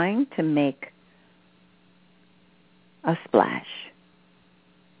trying to make a splash.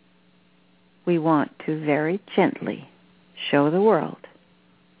 We want to very gently show the world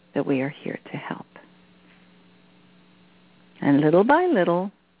that we are here to help. And little by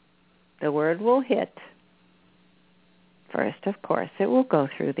little, the word will hit. First, of course, it will go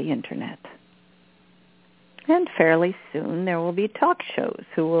through the internet. And fairly soon there will be talk shows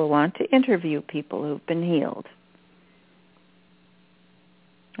who will want to interview people who've been healed.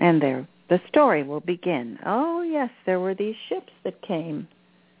 And the story will begin. Oh, yes, there were these ships that came.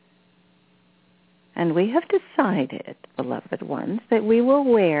 And we have decided, beloved ones, that we will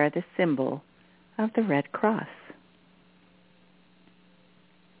wear the symbol of the Red Cross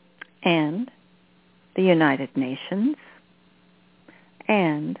and the United Nations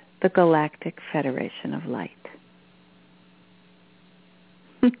and the Galactic Federation of Light.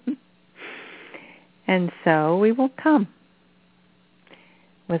 And so we will come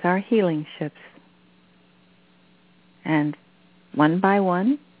with our healing ships. And one by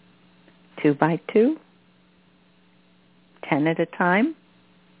one, 2 by 2, 10 at a time,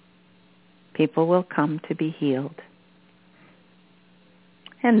 people will come to be healed.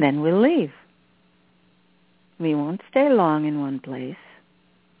 And then we'll leave. We won't stay long in one place.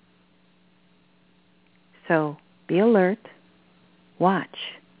 So be alert. Watch.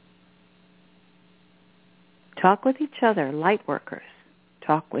 Talk with each other, light workers.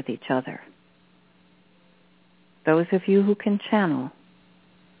 Talk with each other. Those of you who can channel,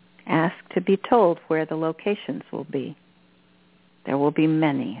 ask to be told where the locations will be. There will be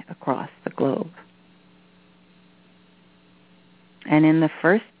many across the globe. And in the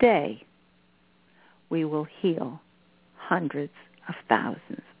first day, we will heal hundreds of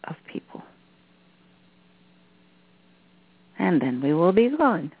thousands of people. And then we will be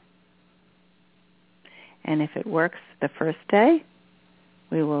gone. And if it works the first day,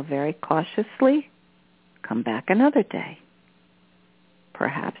 we will very cautiously come back another day,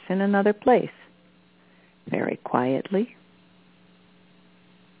 perhaps in another place, very quietly,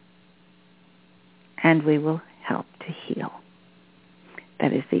 and we will help to heal.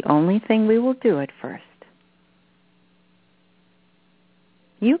 That is the only thing we will do at first.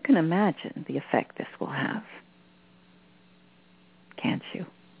 You can imagine the effect this will have, can't you?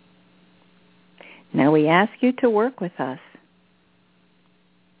 Now we ask you to work with us.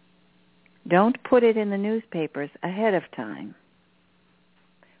 Don't put it in the newspapers ahead of time.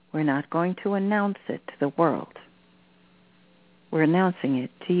 We're not going to announce it to the world. We're announcing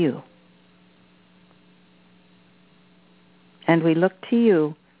it to you. And we look to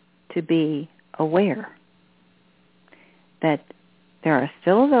you to be aware that there are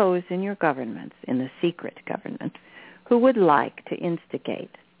still those in your governments, in the secret government, who would like to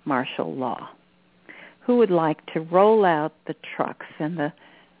instigate martial law. who would like to roll out the trucks and the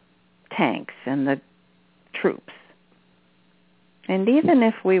tanks and the troops. And even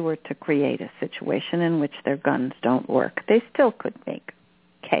if we were to create a situation in which their guns don't work, they still could make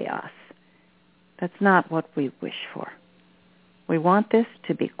chaos. That's not what we wish for. We want this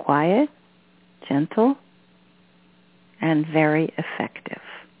to be quiet, gentle, and very effective,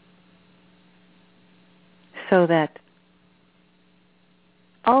 so that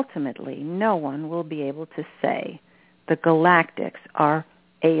ultimately no one will be able to say the galactics are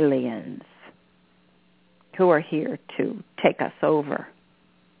aliens who are here to take us over.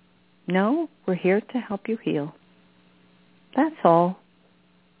 No, we're here to help you heal. That's all.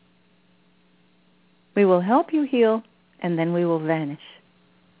 We will help you heal, and then we will vanish.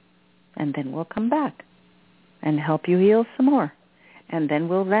 And then we'll come back and help you heal some more. And then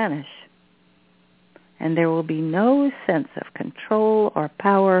we'll vanish. And there will be no sense of control or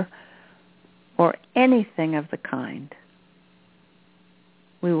power or anything of the kind.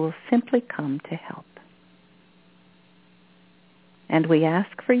 We will simply come to help. And we ask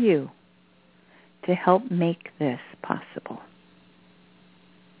for you to help make this possible.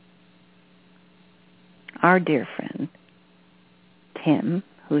 Our dear friend, Tim,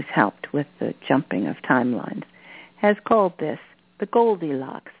 who's helped with the jumping of timelines, has called this the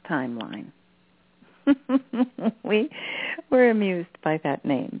Goldilocks timeline. We're amused by that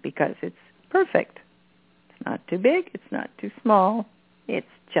name because it's perfect. It's not too big, it's not too small, it's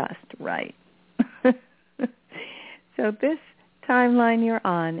just right. So this timeline you're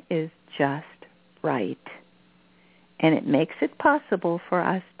on is just right. And it makes it possible for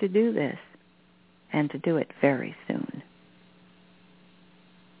us to do this, and to do it very soon.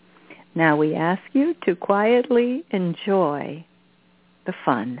 Now we ask you to quietly enjoy the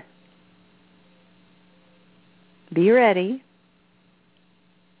fun. Be ready.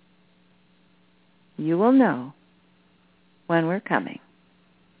 You will know when we're coming.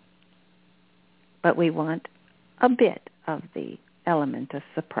 But we want a bit of the element of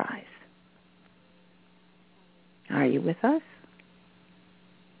surprise. Are you with us?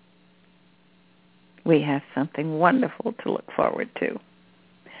 We have something wonderful to look forward to.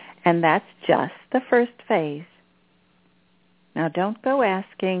 And that's just the first phase. Now don't go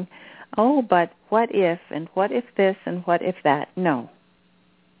asking, oh, but what if, and what if this, and what if that? No.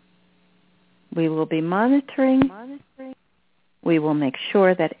 We will be monitoring. We will make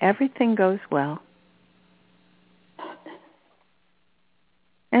sure that everything goes well.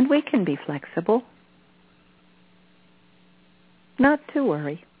 And we can be flexible. Not to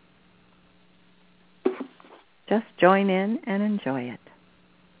worry. Just join in and enjoy it.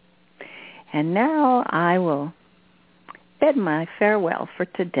 And now I will bid my farewell for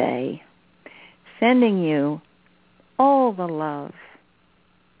today, sending you all the love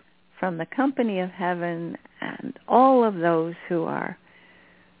from the company of heaven and all of those who are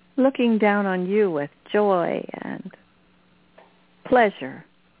looking down on you with joy and pleasure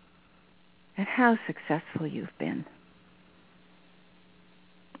at how successful you've been.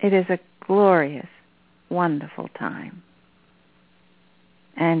 It is a glorious, wonderful time.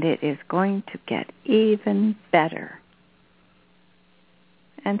 And it is going to get even better.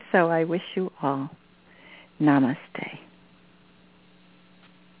 And so I wish you all namaste.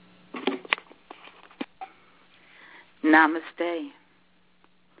 Namaste.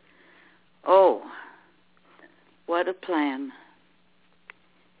 Oh, what a plan.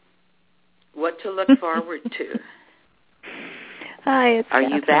 What to look forward to. Hi, it's Are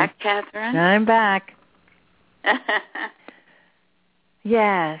Kathryn. You back, Kathryn? I'm back.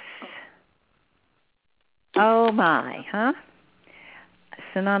 Yes. Oh, my, huh?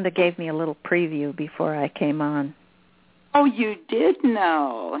 Sananda gave me a little preview before I came on. Oh, you did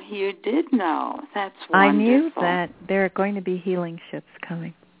know. You did know. That's wonderful. I knew that there are going to be healing ships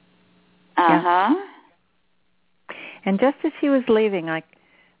coming. Uh-huh. Yeah. And just as he was leaving, I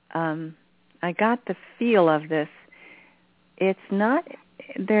got the feel of this. It's not,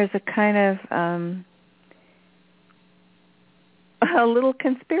 there's a kind of a little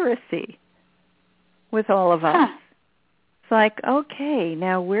conspiracy with all of us. Huh. It's like, okay,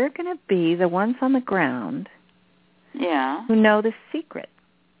 now we're going to be the ones on the ground who know the secret.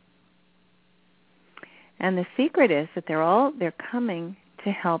 And the secret is that they're coming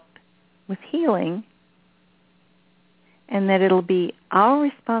to help with healing, and that it'll be our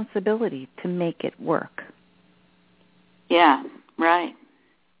responsibility to make it work. Yeah, right.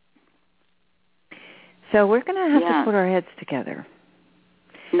 So we're going to have to put our heads together.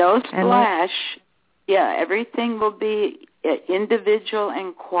 No splash. Yeah, everything will be individual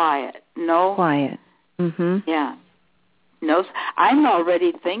and quiet. No. Quiet. Mm-hmm. Yeah. No. I'm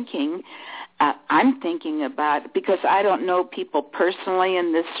already thinking I'm thinking about, because I don't know people personally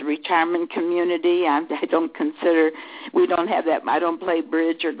in this retirement community. I don't consider, we don't have that. I don't play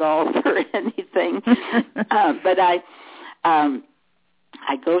bridge or golf or anything. But I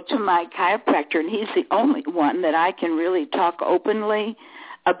go to my chiropractor, and he's the only one that I can really talk openly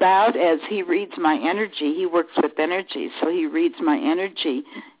about, as he reads my energy. He works with energy, so he reads my energy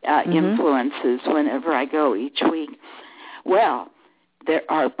influences whenever I go each week. Well, there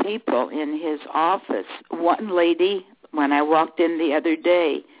are people in his office. One lady, when I walked in the other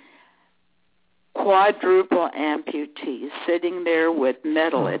day, quadruple amputee, sitting there with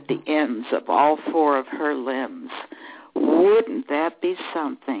metal at the ends of all 4 of her limbs. Wouldn't that be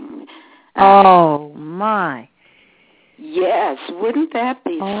something? Oh, my. Yes, wouldn't that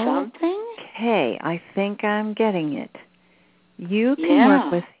be something? Okay, I think I'm getting it. You can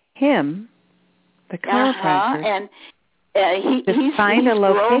work with him, the chiropractor, and he's find a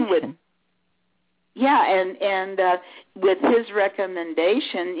location. And with his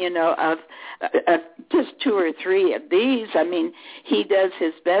recommendation, of just 2 or 3 of these, I mean, he does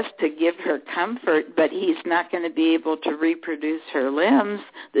his best to give her comfort, but he's not going to be able to reproduce her limbs.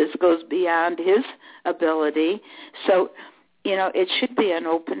 This goes beyond his ability. So, it should be an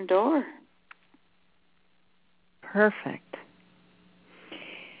open door. Perfect.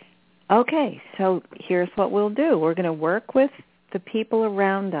 Okay, so here's what we'll do. We're going to work with the people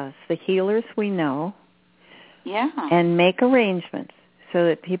around us, the healers we know, and make arrangements so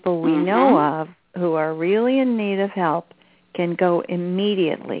that people we know of who are really in need of help can go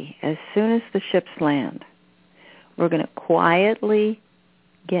immediately as soon as the ships land. We're going to quietly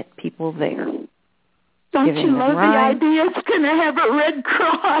get people there. Don't you love the idea? It's going to have a Red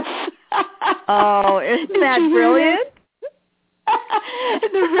Cross. Oh, isn't that brilliant?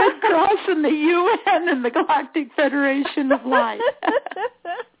 The Red Cross and the UN and the Galactic Federation of Life.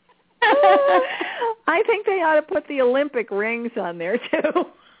 I think they ought to put the Olympic rings on there, too.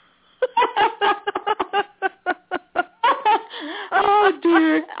 Oh,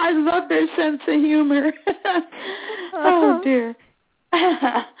 dear. I love their sense of humor. Oh, dear.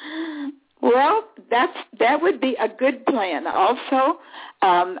 Well, that would be a good plan. Also,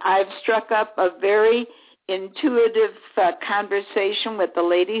 I've struck up a very intuitive conversation with the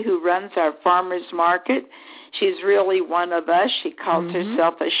lady who runs our farmers market. She's really one of us. She calls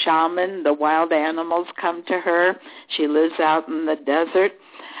herself a shaman. The wild animals come to her. She lives out in the desert.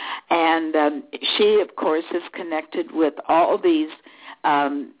 And she, of course, is connected with all these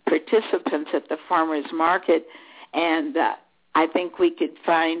participants at the farmers market. And I think we could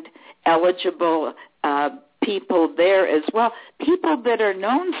find eligible people there as well, people that are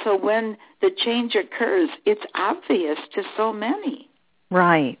known, so when the change occurs, it's obvious to so many.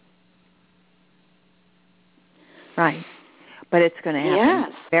 Right. But it's going to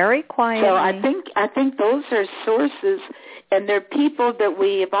happen very quietly. So I think those are sources, and they're people that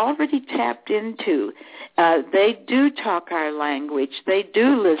we have already tapped into. They do talk our language. They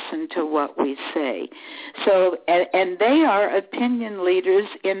do listen to what we say. So, and they are opinion leaders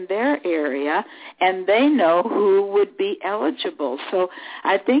in their area, and they know who would be eligible. So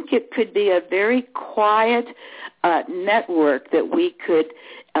I think it could be a very quiet network that we could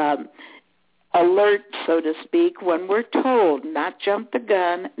alert, so to speak, when we're told, not jump the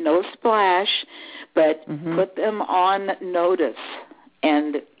gun, no splash, but put them on notice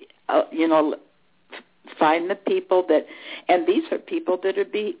and, find the people that, and these are people that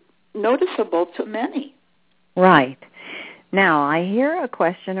would be noticeable to many. Right. Now, I hear a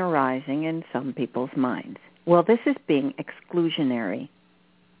question arising in some people's minds. Well, this is being exclusionary.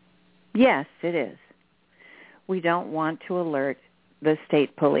 Yes, it is. We don't want to alert the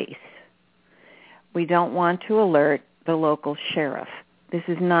state police. We don't want to alert the local sheriff. This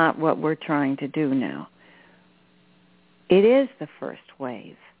is not what we're trying to do now. It is the first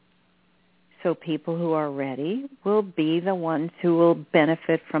wave. So people who are ready will be the ones who will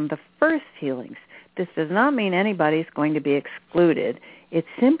benefit from the first healings. This does not mean anybody's going to be excluded. It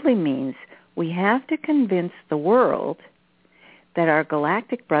simply means we have to convince the world that our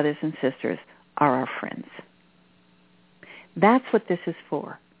galactic brothers and sisters are our friends. That's what this is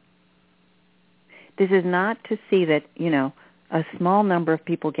for. This is not to see that, a small number of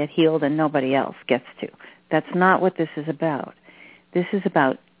people get healed and nobody else gets to. That's not what this is about. This is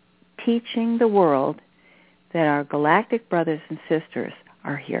about teaching the world that our galactic brothers and sisters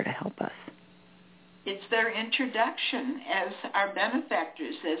are here to help us. It's their introduction as our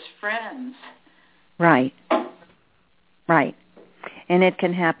benefactors, as friends. Right. And it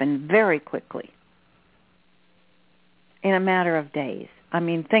can happen very quickly, in a matter of days. I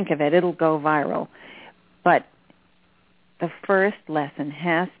mean, think of it. It'll go viral. But the first lesson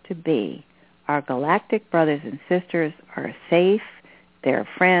has to be our galactic brothers and sisters are safe, they're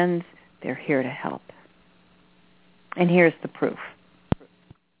friends, they're here to help. And here's the proof.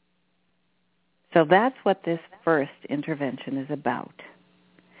 So that's what this first intervention is about.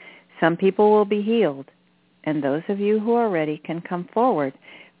 Some people will be healed, and those of you who are ready can come forward,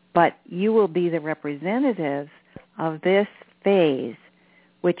 but you will be the representatives of this phase,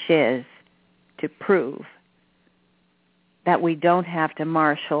 which is to prove that we don't have to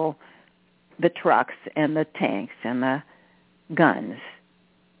marshal the trucks and the tanks and the guns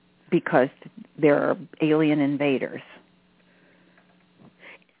because there are alien invaders.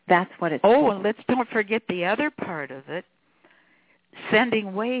 That's what it's for. And let's don't forget the other part of it,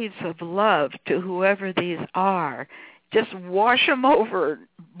 sending waves of love to whoever these are. Just wash them over,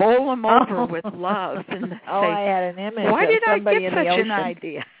 bowl them over with love. And say, I had an image why of did I somebody get in the such ocean. an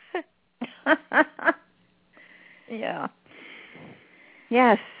idea? Yeah.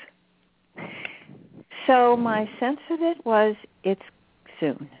 Yes. So my sense of it was it's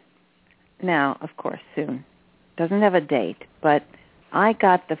soon. Now, of course, soon. Doesn't have a date, but I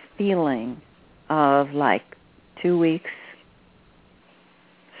got the feeling of like 2 weeks,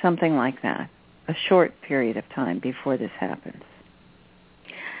 something like that, a short period of time before this happens.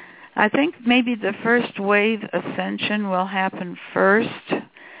 I think maybe the first wave ascension will happen first.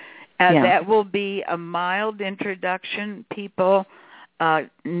 That will be a mild introduction, people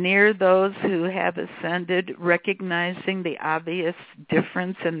near those who have ascended, recognizing the obvious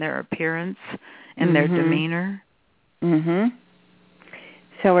difference in their appearance and their demeanor. Mm-hmm.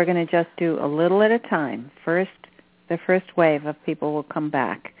 So we're going to just do a little at a time. First, the first wave of people will come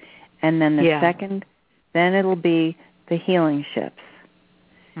back. And then the second, then it'll be the healing ships.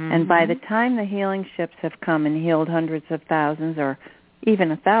 Mm-hmm. And by the time the healing ships have come and healed hundreds of thousands or even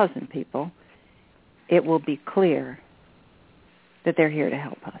 1,000 people, it will be clear that they're here to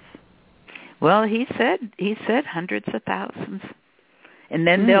help us. Well, he said hundreds of thousands. And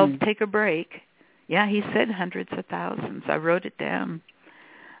then they'll take a break. Yeah, he said hundreds of thousands. I wrote it down.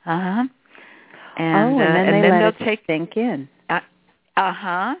 And then they'll take think in. And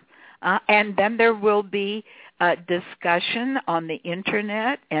then there will be a discussion on the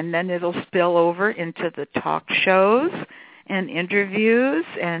internet, and then it'll spill over into the talk shows and interviews,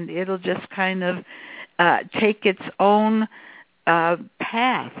 and it'll just kind of take its own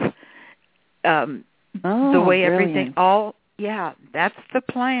path. The way everything that's the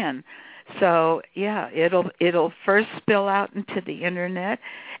plan. So it'll first spill out into the internet,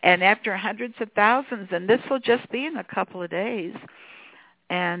 and after hundreds of thousands, and this will just be in a couple of days,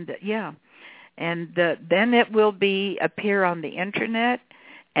 and then it will appear on the internet,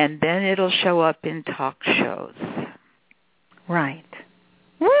 and then it'll show up in talk shows. Right.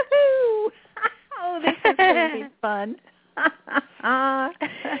 Woohoo! Oh, this is going to be fun.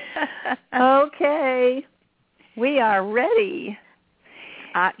 Okay. We are ready.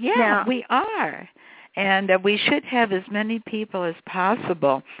 Now, we are. And we should have as many people as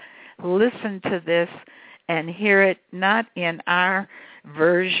possible listen to this and hear it not in our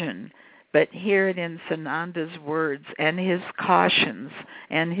version, but hear it in Sananda's words and his cautions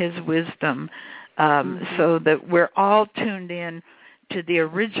and his wisdom, so that we're all tuned in to the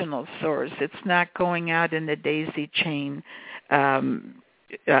original source. It's not going out in a daisy chain, from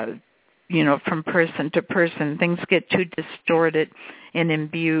person to person. Things get too distorted and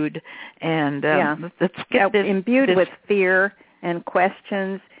imbued, and let's get imbued with fear and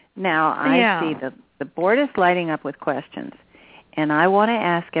questions. Now I see the board is lighting up with questions, and I want to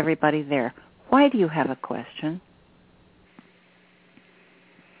ask everybody there, why do you have a question?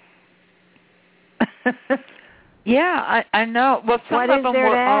 I know. Well, some of them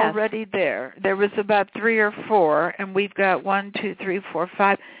were ask? already there. There was about 3 or 4, and we've got 1, 2, 3, 4,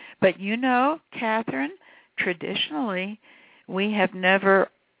 5. But Kathryn, traditionally, we have never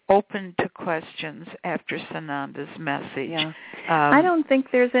opened to questions after Sananda's message. Yeah. I don't think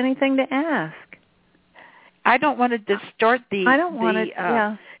there's anything to ask. I don't want to distort the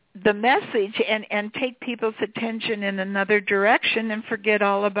message and take people's attention in another direction and forget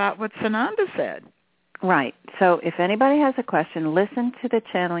all about what Sananda said. Right. So if anybody has a question, listen to the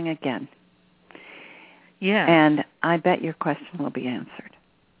channeling again. Yeah. And I bet your question will be answered.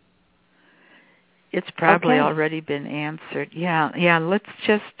 It's probably already been answered. Yeah. Let's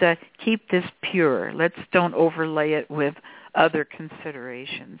just keep this pure. Let's don't overlay it with other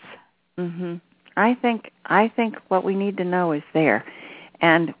considerations. Mm-hmm. I think what we need to know is there.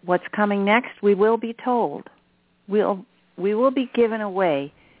 And what's coming next, we will be told. We will be given a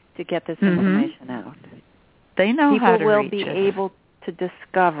way to get this information out. They know how to reach us. People will be able to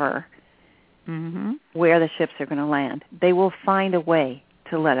discover where the ships are going to land. They will find a way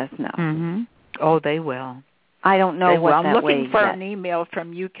to let us know. Oh, they will. I don't know what I'm that way looking for yet. an email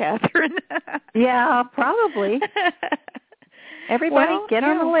from you, Kathryn. Yeah, probably. Everybody get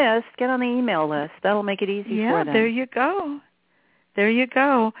on the list. Get on the email list. That'll make it easy for them. Yeah, there you go. There you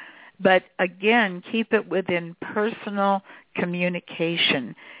go. But again, keep it within personal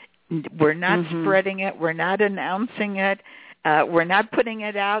communication. We're not spreading it. We're not announcing it. We're not putting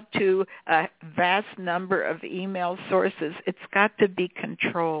it out to a vast number of email sources. It's got to be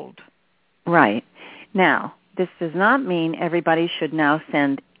controlled. Right. Now, this does not mean everybody should now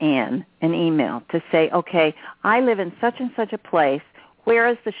send Anne an email to say, okay, I live in such and such a place. Where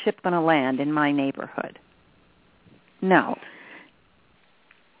is the ship going to land in my neighborhood? No.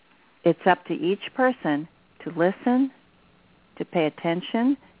 It's up to each person to listen, to pay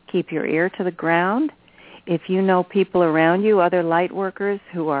attention, keep your ear to the ground. If you know people around you, other light workers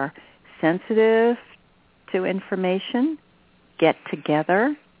who are sensitive to information, get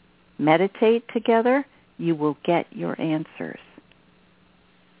together, meditate together, you will get your answers.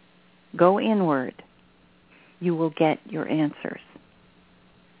 Go inward. You will get your answers.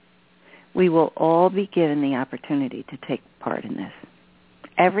 We will all be given the opportunity to take part in this.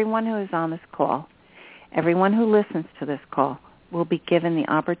 Everyone who is on this call, everyone who listens to this call, will be given the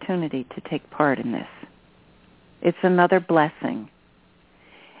opportunity to take part in this. It's another blessing.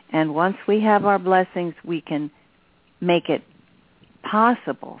 And once we have our blessings, we can make it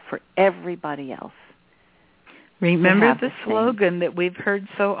possible for everybody else. Remember the slogan that we've heard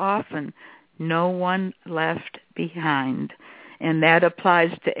so often, no one left behind. And that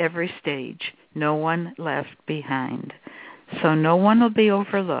applies to every stage, no one left behind. So no one will be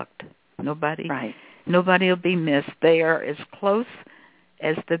overlooked. Nobody will be missed. They are as close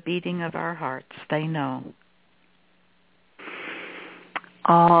as the beating of our hearts. They know.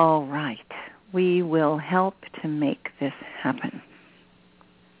 All right. We will help to make this happen.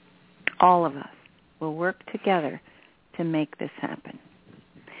 All of us will work together to make this happen.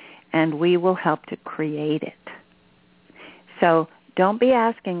 And we will help to create it. So don't be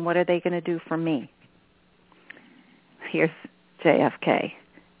asking, what are they going to do for me? Here's JFK.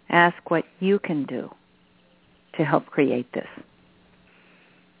 Ask what you can do to help create this.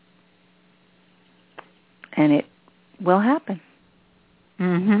 And it will happen.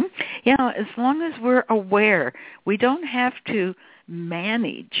 You know, as long as we're aware, we don't have to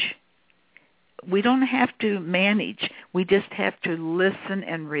manage. We just have to listen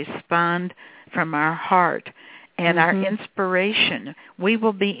and respond from our heart and our inspiration. We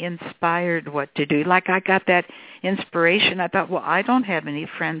will be inspired what to do. Like I got that inspiration. I thought, well, I don't have any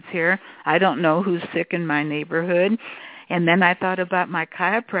friends here. I don't know who's sick in my neighborhood. And then I thought about my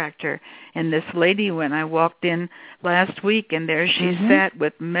chiropractor and this lady when I walked in last week, and there she sat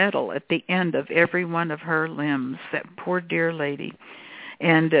with metal at the end of every one of her limbs, that poor dear lady.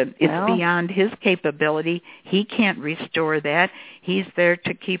 And it's beyond his capability. He can't restore that. He's there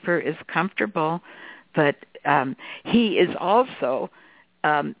to keep her as comfortable. But he is also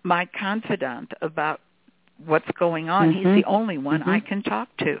my confidant about what's going on. He's the only one I can talk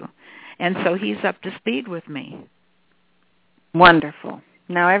to. And so he's up to speed with me. Wonderful.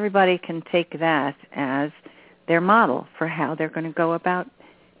 Now everybody can take that as their model for how they're going to go about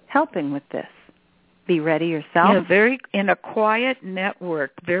helping with this. Be ready yourself. Yeah, in a quiet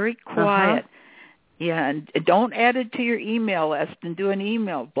network, very quiet. Yeah, and don't add it to your email list and do an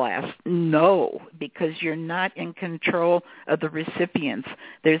email blast. No, because you're not in control of the recipients.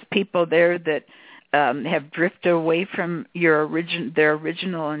 There's people there that have drifted away from their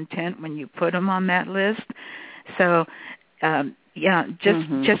original intent when you put them on that list. So,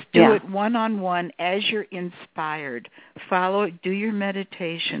 just do it one-on-one as you're inspired. Do your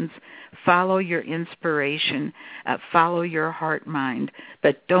meditations, follow your inspiration, follow your heart mind,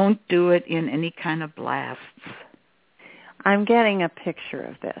 but don't do it in any kind of blasts. I'm getting a picture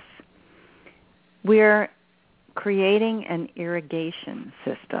of this. We're creating an irrigation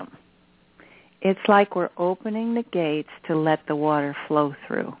system. It's like we're opening the gates to let the water flow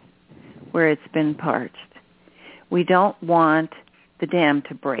through where it's been parched. We don't want the dam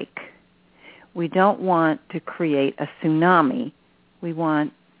to break. We don't want to create a tsunami. We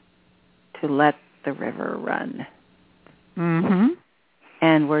want to let the river run.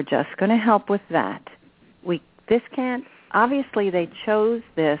 And we're just going to help with that. Obviously they chose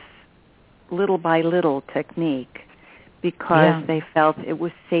this little by little technique because they felt it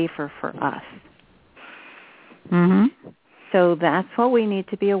was safer for us. So that's what we need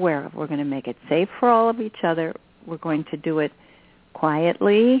to be aware of. We're going to make it safe for all of each other. We're going to do it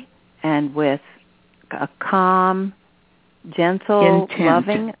quietly and with a calm, gentle,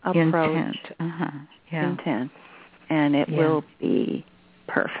 loving approach. Intent. And it will be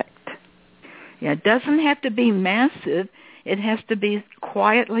perfect. Yeah, it doesn't have to be massive. It has to be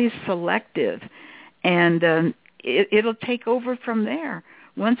quietly selective, and it'll take over from there.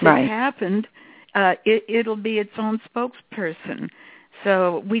 Once it's happened, it'll be its own spokesperson.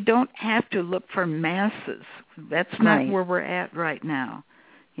 So we don't have to look for masses. That's not where we're at right now.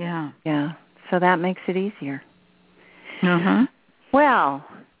 Yeah. Yeah. So that makes it easier. Uh-huh. Well,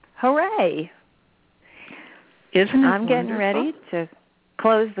 hooray. Isn't it I'm getting ready to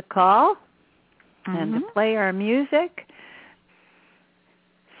close the call and to play our music.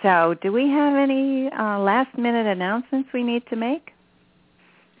 So do we have any last-minute announcements we need to make?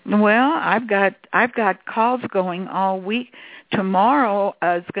 Well, I've got calls going all week. Tomorrow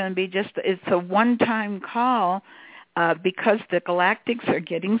is going to be it's a one-time call because the Galactics are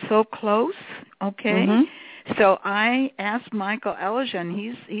getting so close, okay? Mm-hmm. So I asked Michael Elgin,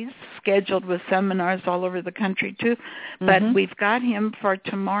 he's scheduled with seminars all over the country too, but we've got him for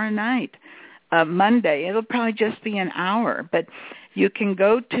tomorrow night, Monday. It'll probably just be an hour, but you can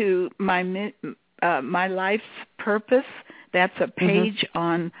go to my Life's Purpose. That's a page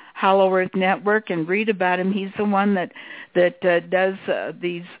on Hollow Earth Network, and read about him. He's the one that does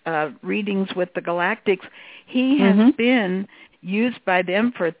these readings with the Galactics. He has been used by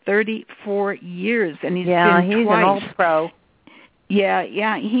them for 34 years, and he's been he's twice. An old pro.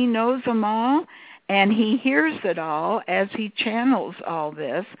 Yeah, he knows them all, and he hears it all as he channels all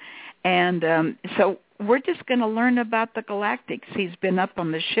this. And so we're just going to learn about the Galactics. He's been up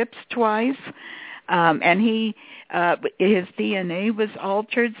on the ships twice, and his DNA was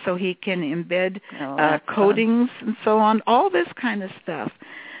altered so he can embed coatings and so on, all this kind of stuff.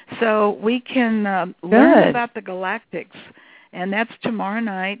 So we can learn about the Galactics. And that's tomorrow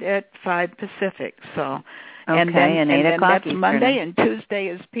night at 5 Pacific. So, and 8 o'clock that's Monday, and Tuesday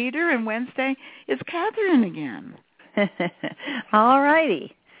is Peter, and Wednesday is Kathryn again. All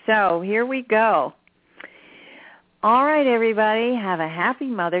righty. So here we go. All right, everybody, have a happy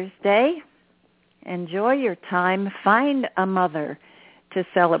Mother's Day. Enjoy your time. Find a mother to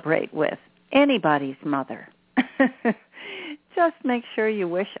celebrate with. Anybody's mother. Just make sure you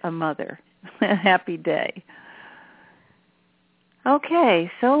wish a mother a happy day.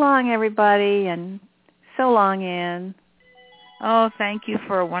 Okay, so long, everybody, and so long, Ann. Oh, thank you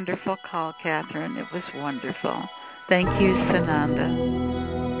for a wonderful call, Kathryn. It was wonderful. Thank you, Sananda.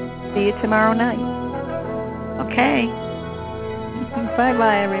 See you tomorrow night. Okay.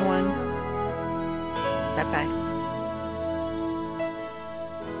 Bye-bye, everyone. Bye-bye.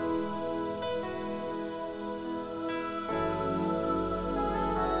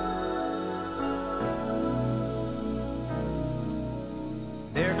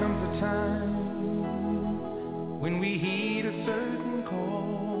 There comes a time when we heed a certain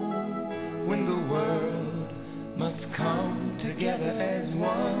call, when the world must come together as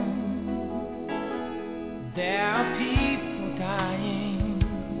one. There are people dying.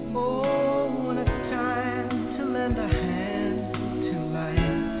 Oh, when it's time to lend a hand to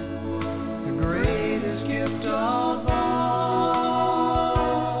life, the greatest gift of all.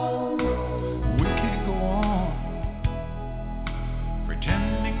 We can't go on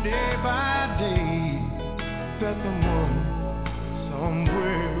pretending day by day that someone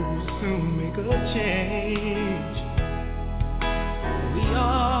somewhere will soon make a change. We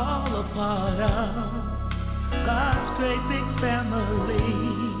all a part of God's great big family,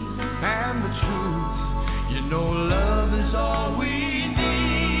 and the truth, love